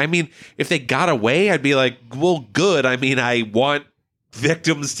 I mean, if they got away, I'd be like, well, good. I mean, I want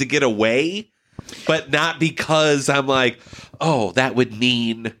victims to get away, but not because I'm like, oh, that would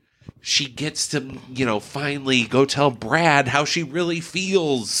mean she gets to, finally go tell Brad how she really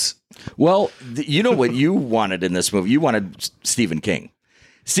feels. Well, you know what you wanted in this movie? You wanted Stephen King.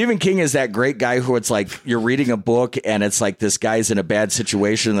 Stephen King is that great guy who it's like you're reading a book and it's like this guy's in a bad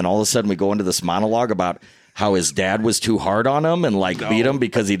situation. And then all of a sudden we go into this monologue about how his dad was too hard on him and beat him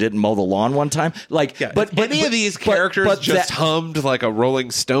because he didn't mow the lawn one time. But any of these characters hummed like a Rolling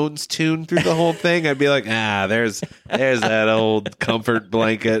Stones tune through the whole thing, I'd be like, there's that old comfort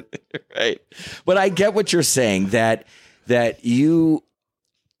blanket. Right. But I get what you're saying that you,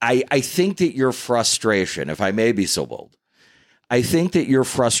 I think that your frustration, if I may be so bold, I think that your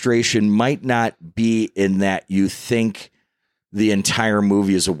frustration might not be in that you think the entire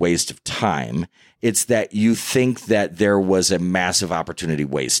movie is a waste of time. It's that you think that there was a massive opportunity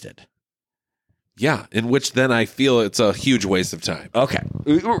wasted. Yeah, in which then I feel it's a huge waste of time. Okay.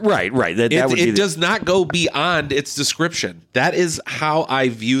 Right. It does not go beyond its description. That is how I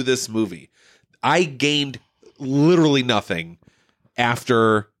view this movie. I gained literally nothing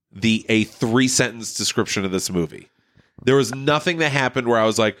after a 3-sentence description of this movie. There was nothing that happened where I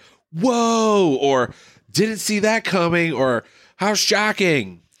was like, whoa, or didn't see that coming, or how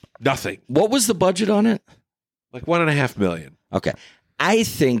shocking. Nothing. What was the budget on it? Like $1.5 million. Okay. I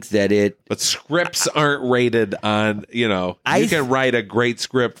think that but scripts aren't rated on, you can write a great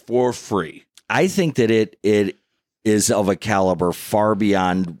script for free. I think that it is of a caliber far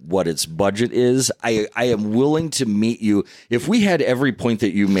beyond what its budget is. I am willing to meet you. If we had every point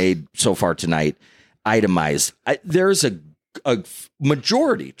that you made so far tonight itemized, there's a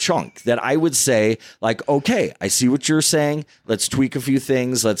majority chunk that I would say, like, okay, I see what you're saying. Let's tweak a few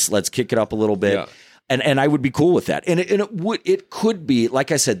things. Let's kick it up a little bit. Yeah. And I would be cool with that. And it could be,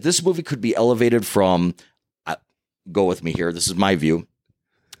 like I said, this movie could be elevated from, go with me here, this is my view,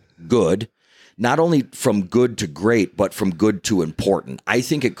 good. Not only from good to great, but from good to important. I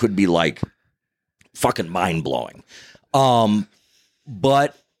think it could be like fucking mind-blowing.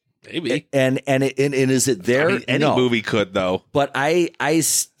 But maybe. And is it there? I mean, any movie could, though. But I'm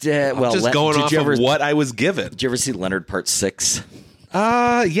just going off of what I was given. Did you ever see Leonard Part 6?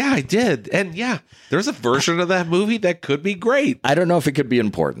 Yeah, I did. And yeah, there's a version of that movie that could be great. I don't know if it could be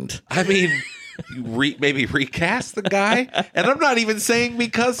important. I mean, maybe recast the guy. And I'm not even saying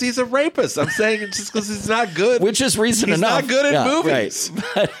because he's a rapist. I'm saying it's just because he's not good. Which is reason he's enough. He's not good at movies.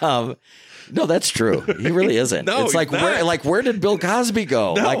 Right. But, no, that's true. He really isn't. No, it's like where did Bill Cosby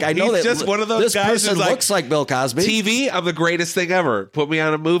go? No, like I know he's that just one of those this guys person looks like Bill Cosby. TV, I'm the greatest thing ever. Put me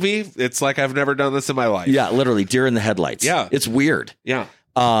on a movie, it's like I've never done this in my life. Yeah, literally, deer in the headlights. Yeah, it's weird. Yeah.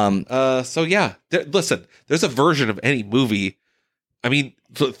 So yeah, listen, there's a version of any movie. I mean,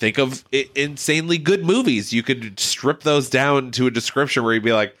 think of insanely good movies. You could strip those down to a description where you'd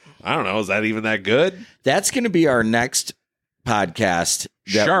be like, I don't know, is that even that good? That's going to be our next podcast.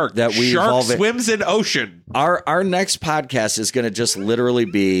 Shark swims in ocean. Our next podcast is going to just literally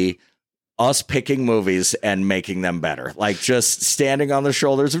be us picking movies and making them better, like just standing on the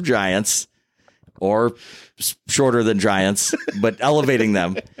shoulders of giants or shorter than giants, but elevating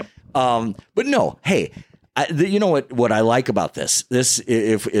them. But no, hey, you know what I like about this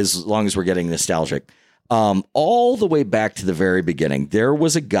if as long as we're getting nostalgic, all the way back to the very beginning, there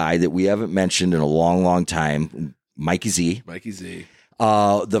was a guy that we haven't mentioned in a long, long time, Mikey Z. Mikey Z.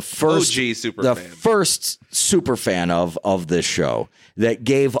 The first OG super the fan. first super fan of this show that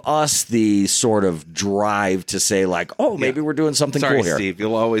gave us the sort of drive to say like, oh, maybe we're doing something Sorry, cool here. Steve,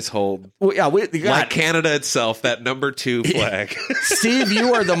 you'll always hold Like Canada itself, that number 2 flag. Steve,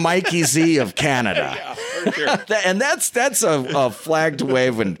 you are the Mikey Z of Canada. Yeah, for sure. And that's a flag to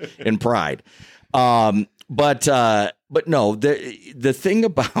wave in pride. But no, the thing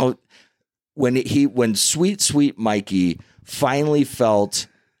about when sweet Mikey finally felt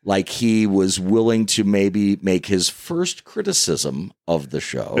like he was willing to maybe make his first criticism of the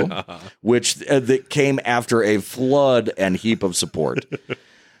show, which that came after a flood and heap of support.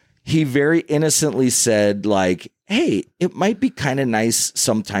 He very innocently said, like, hey, it might be kind of nice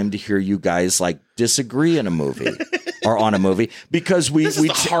sometime to hear you guys like disagree in a movie or on a movie, because this is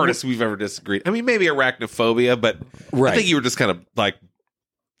the hardest we've ever disagreed. I mean, maybe Arachnophobia, but I think you were just kind of like,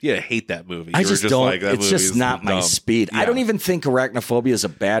 yeah, I hate that movie. I just don't. Like, it's just not my dumb. speed. Yeah. I don't even think Arachnophobia is a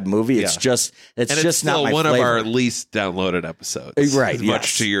bad movie. It's just still not my one flavor. of our least downloaded episodes. Right,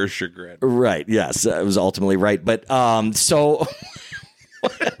 much to your chagrin. Right. Yes, it was ultimately right. But so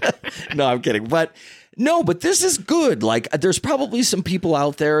no, I'm kidding. But this is good. Like, there's probably some people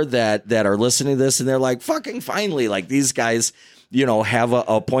out there that are listening to this and they're like, fucking finally, like these guys, have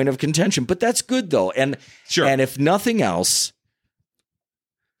a point of contention. But that's good though. And sure. And if nothing else,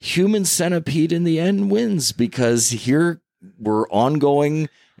 Human Centipede in the end wins, because here we're ongoing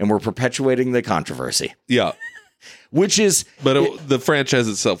and we're perpetuating the controversy. Yeah. Which is... But the franchise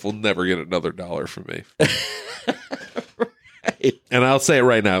itself will never get another dollar from me. Right. And I'll say it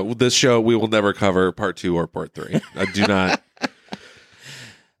right now. This show, we will never cover part 2 or part 3. I do not...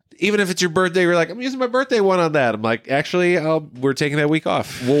 Even if it's your birthday, you're like, I'm using my birthday one on that. I'm like, actually, we're taking that week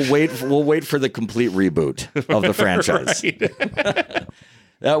off. We'll wait for the complete reboot of the franchise.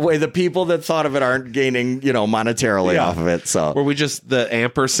 That way, the people that thought of it aren't gaining, monetarily off of it. So, where we just the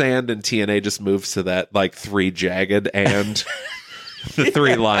ampersand and TNA just moves to that like 3 jagged and the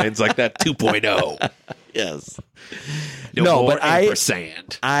 3 lines like that 2.0. Yes. No, but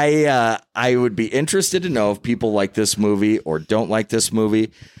ampersand. I would be interested to know if people like this movie or don't like this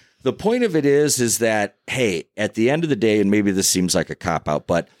movie. The point of it is that, hey, at the end of the day, and maybe this seems like a cop-out,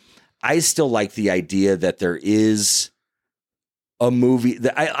 but I still like the idea that there is a movie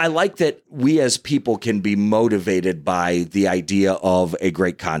that I like, that we as people can be motivated by the idea of a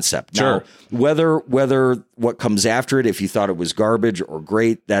great concept. Sure. Now, whether what comes after it, if you thought it was garbage or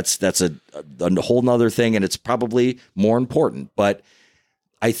great, that's a whole nother thing, and it's probably more important. But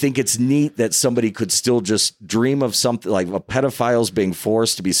I think it's neat that somebody could still just dream of something like a pedophile's being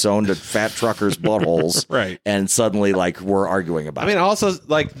forced to be sewn to fat truckers' buttholes, right? And suddenly, like, we're arguing about it. I mean, also,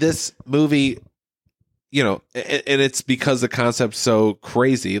 like, this movie, and it's because the concept's so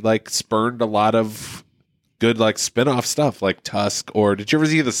crazy, like, spurned a lot of good, like, spin-off stuff, like Tusk. Or did you ever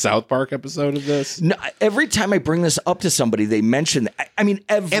see the South Park episode of this? No, every time I bring this up to somebody, they mention, I mean,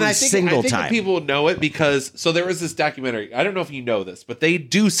 every single time. People know it because, so there was this documentary, I don't know if you know this, but they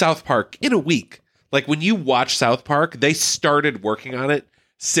do South Park in a week. Like, when you watch South Park, they started working on it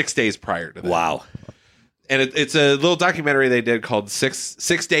 6 days prior to that. Wow. And it's a little documentary they did called Six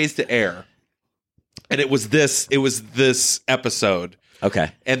Days to Air. And it was this episode.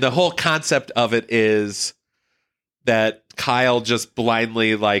 Okay. And the whole concept of it is that Kyle just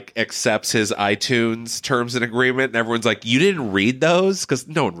blindly, like, accepts his iTunes terms and agreement, and everyone's like, you didn't read those? Because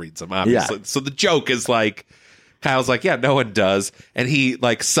no one reads them, obviously. Yeah. So the joke is, like, Kyle's like, yeah, no one does. And he,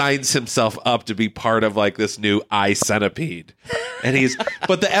 like, signs himself up to be part of, like, this new Centipede. And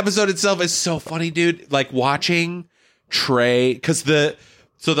but the episode itself is so funny, dude. Like, watching Trey, because the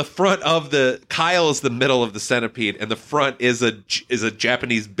front of Kyle is the middle of the centipede, and the front is a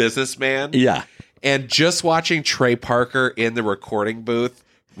Japanese businessman. Yeah. And just watching Trey Parker in the recording booth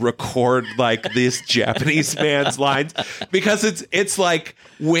record, like, this Japanese man's lines, because it's like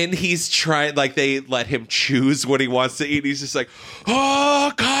when he's trying, like, they let him choose what he wants to eat. He's just like,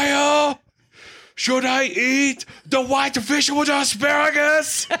 oh, Kyle, should I eat the white fish with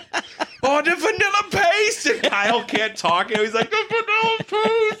asparagus or the vanilla paste? And Kyle can't talk. And he's like, the vanilla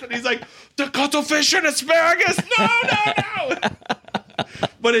paste. And he's like, the cuttlefish and asparagus. No.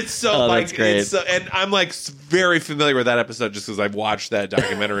 But it's so, like, it's so, and I'm, like, very familiar with that episode just because I've watched that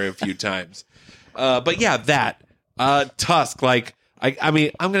documentary a few times. But yeah, that Tusk, like, I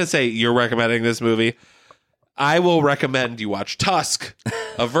mean, I'm gonna say you're recommending this movie. I will recommend you watch Tusk,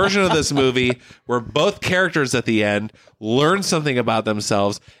 a version of this movie where both characters at the end learn something about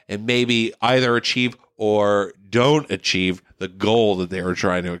themselves and maybe either achieve or don't achieve the goal that they were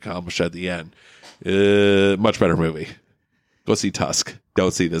trying to accomplish at the end. Much better movie. Go see Tusk.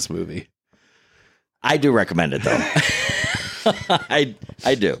 Don't see this movie. I do recommend it, though. I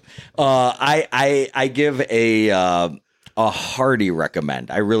do. I give a hearty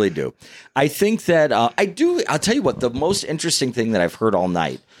recommend. I really do. I think that I do. I'll tell you what. The most interesting thing that I've heard all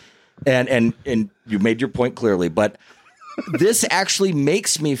night, and you made your point clearly, but this actually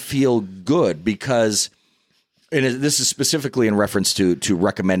makes me feel good because, and this is specifically in reference to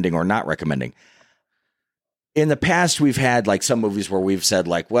recommending or not recommending. In the past, we've had like some movies where we've said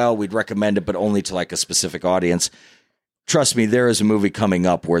like, well, we'd recommend it, but only to like a specific audience. Trust me, there is a movie coming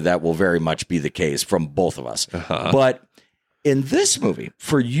up where that will very much be the case from both of us. But in this movie,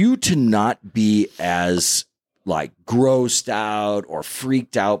 for you to not be as like grossed out or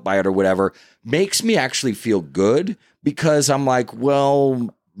freaked out by it or whatever makes me actually feel good because I'm like,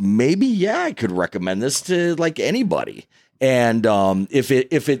 well, maybe, yeah, I could recommend this to like anybody. And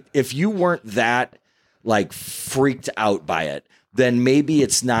if you weren't that like freaked out by it, then maybe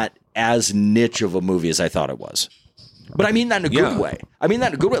it's not as niche of a movie as I thought it was. But I mean that in a good way. I mean that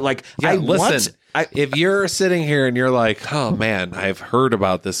in a good way. Like, if you're sitting here and you're like, oh man, I've heard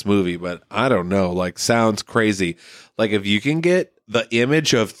about this movie, but I don't know, like sounds crazy. Like if you can get the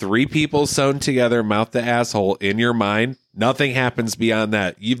image of three people sewn together, mouth to asshole in your mind, nothing happens beyond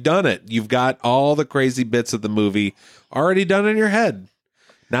that. You've done it. You've got all the crazy bits of the movie already done in your head.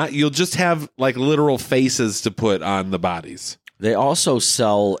 You'll just have like literal faces to put on the bodies. They also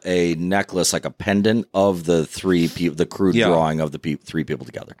sell a necklace, like a pendant of the three people, the crude drawing of the three people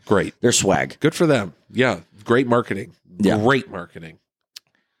together. Great. They're swag. Good for them. Yeah. Great marketing. Yeah. Great marketing.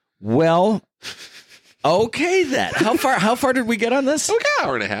 Well, okay then. How far did we get on this? Okay,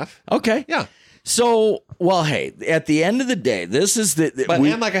 hour and a half. Okay. Yeah. So, well, hey, at the end of the day, this is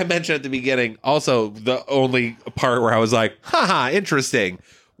and like I mentioned at the beginning, also the only part where I was like, haha, interesting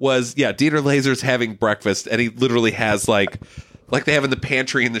was, Dieter Laser's having breakfast and he literally has like they have in the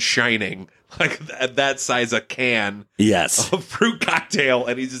pantry in The Shining, like that size a can of fruit cocktail,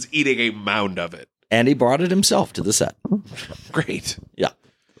 and he's just eating a mound of it. And he brought it himself to the set. Great. Yeah.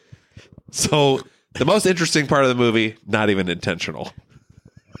 So the most interesting part of the movie, not even intentional.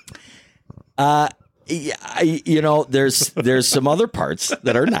 There's some other parts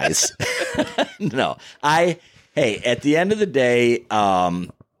that are nice. No, at the end of the day, I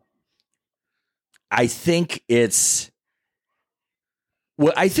think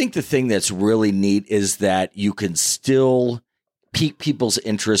I think the thing that's really neat is that you can still pique people's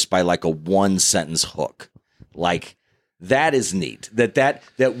interest by like a one sentence hook. Like that is neat. That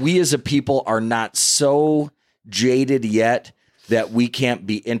we as a people are not so jaded yet that we can't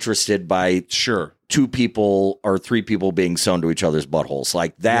be interested by two people or three people being sewn to each other's buttholes.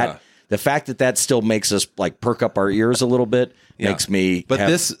 Like that. Yeah. The fact that still makes us like perk up our ears a little bit makes me. But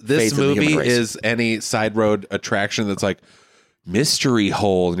this movie is any side road attraction that's like mystery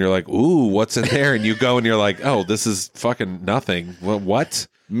hole, and you're like, ooh, what's in there? And you go and you're like, oh, this is fucking nothing. Well, what?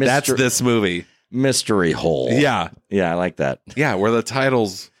 That's this movie. Mystery hole. Yeah, I like that. Yeah, where the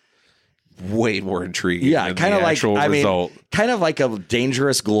title's way more intriguing. Yeah, kind of like kind of like a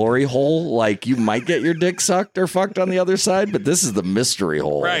dangerous glory hole. Like you might get your dick sucked or fucked on the other side, but this is the mystery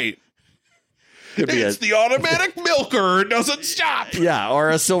hole, right? It's the automatic milker. It doesn't stop. Yeah, or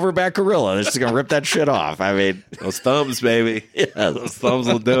a silverback gorilla that's just going to rip that shit off. I mean, those thumbs, baby. Yeah. Those thumbs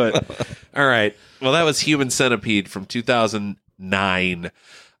will do it. All right. Well, that was Human Centipede from 2009.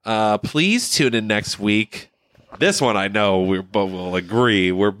 Please tune in next week. This one I know we both will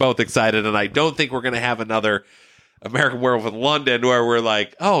agree. We're both excited, and I don't think we're going to have another American Werewolf in London where we're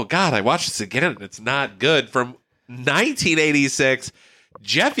like, oh, God, I watched this again, and it's not good. From 1986,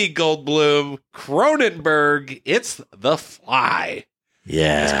 Jeffy Goldblum, Cronenberg, it's The Fly.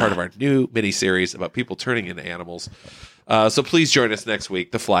 Yeah. It's part of our new miniseries about people turning into animals. So please join us next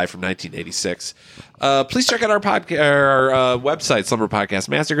week, The Fly from 1986. Please check out our website,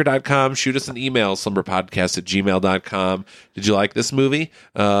 slumberpodcastmassacre.com. Shoot us an email, slumberpodcast@gmail.com. Did you like this movie?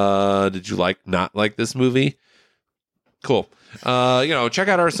 Did you not like this movie? Cool. Check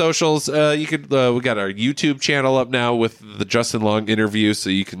out our socials. You could. We got our YouTube channel up now with the Justin Long interview, so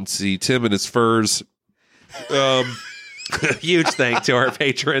you can see Tim and his furs. Huge thank to our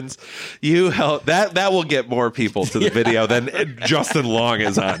patrons. You help that will get more people to the video than Justin Long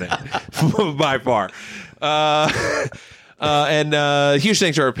is on it by far. And huge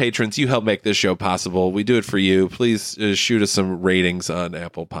thanks to our patrons. You help make this show possible. We do it for you. Please shoot us some ratings on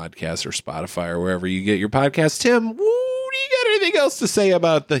Apple Podcasts or Spotify or wherever you get your podcasts. Tim, do you got anything else to say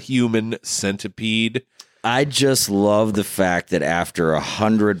about the Human Centipede? I just love the fact that after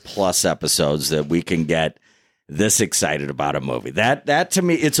 100+ episodes that we can get this excited about a movie. That to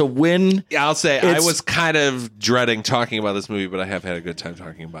me, it's a win. Yeah, I'll say I was kind of dreading talking about this movie, but I have had a good time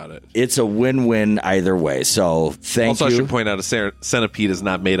talking about it. It's a win-win either way. So thank also, you. I should point out a centipede is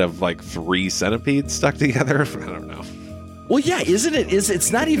not made of like 3 centipedes stuck together. I don't know. Well, yeah, isn't it?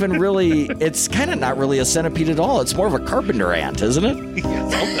 It's not even really. It's kind of not really a centipede at all. It's more of a carpenter ant, isn't it? Yeah,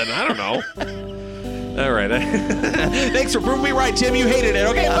 something. I don't know. All right. Thanks for proving me right, Tim. You hated it.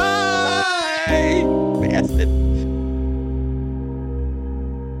 Okay, bye. Bastard.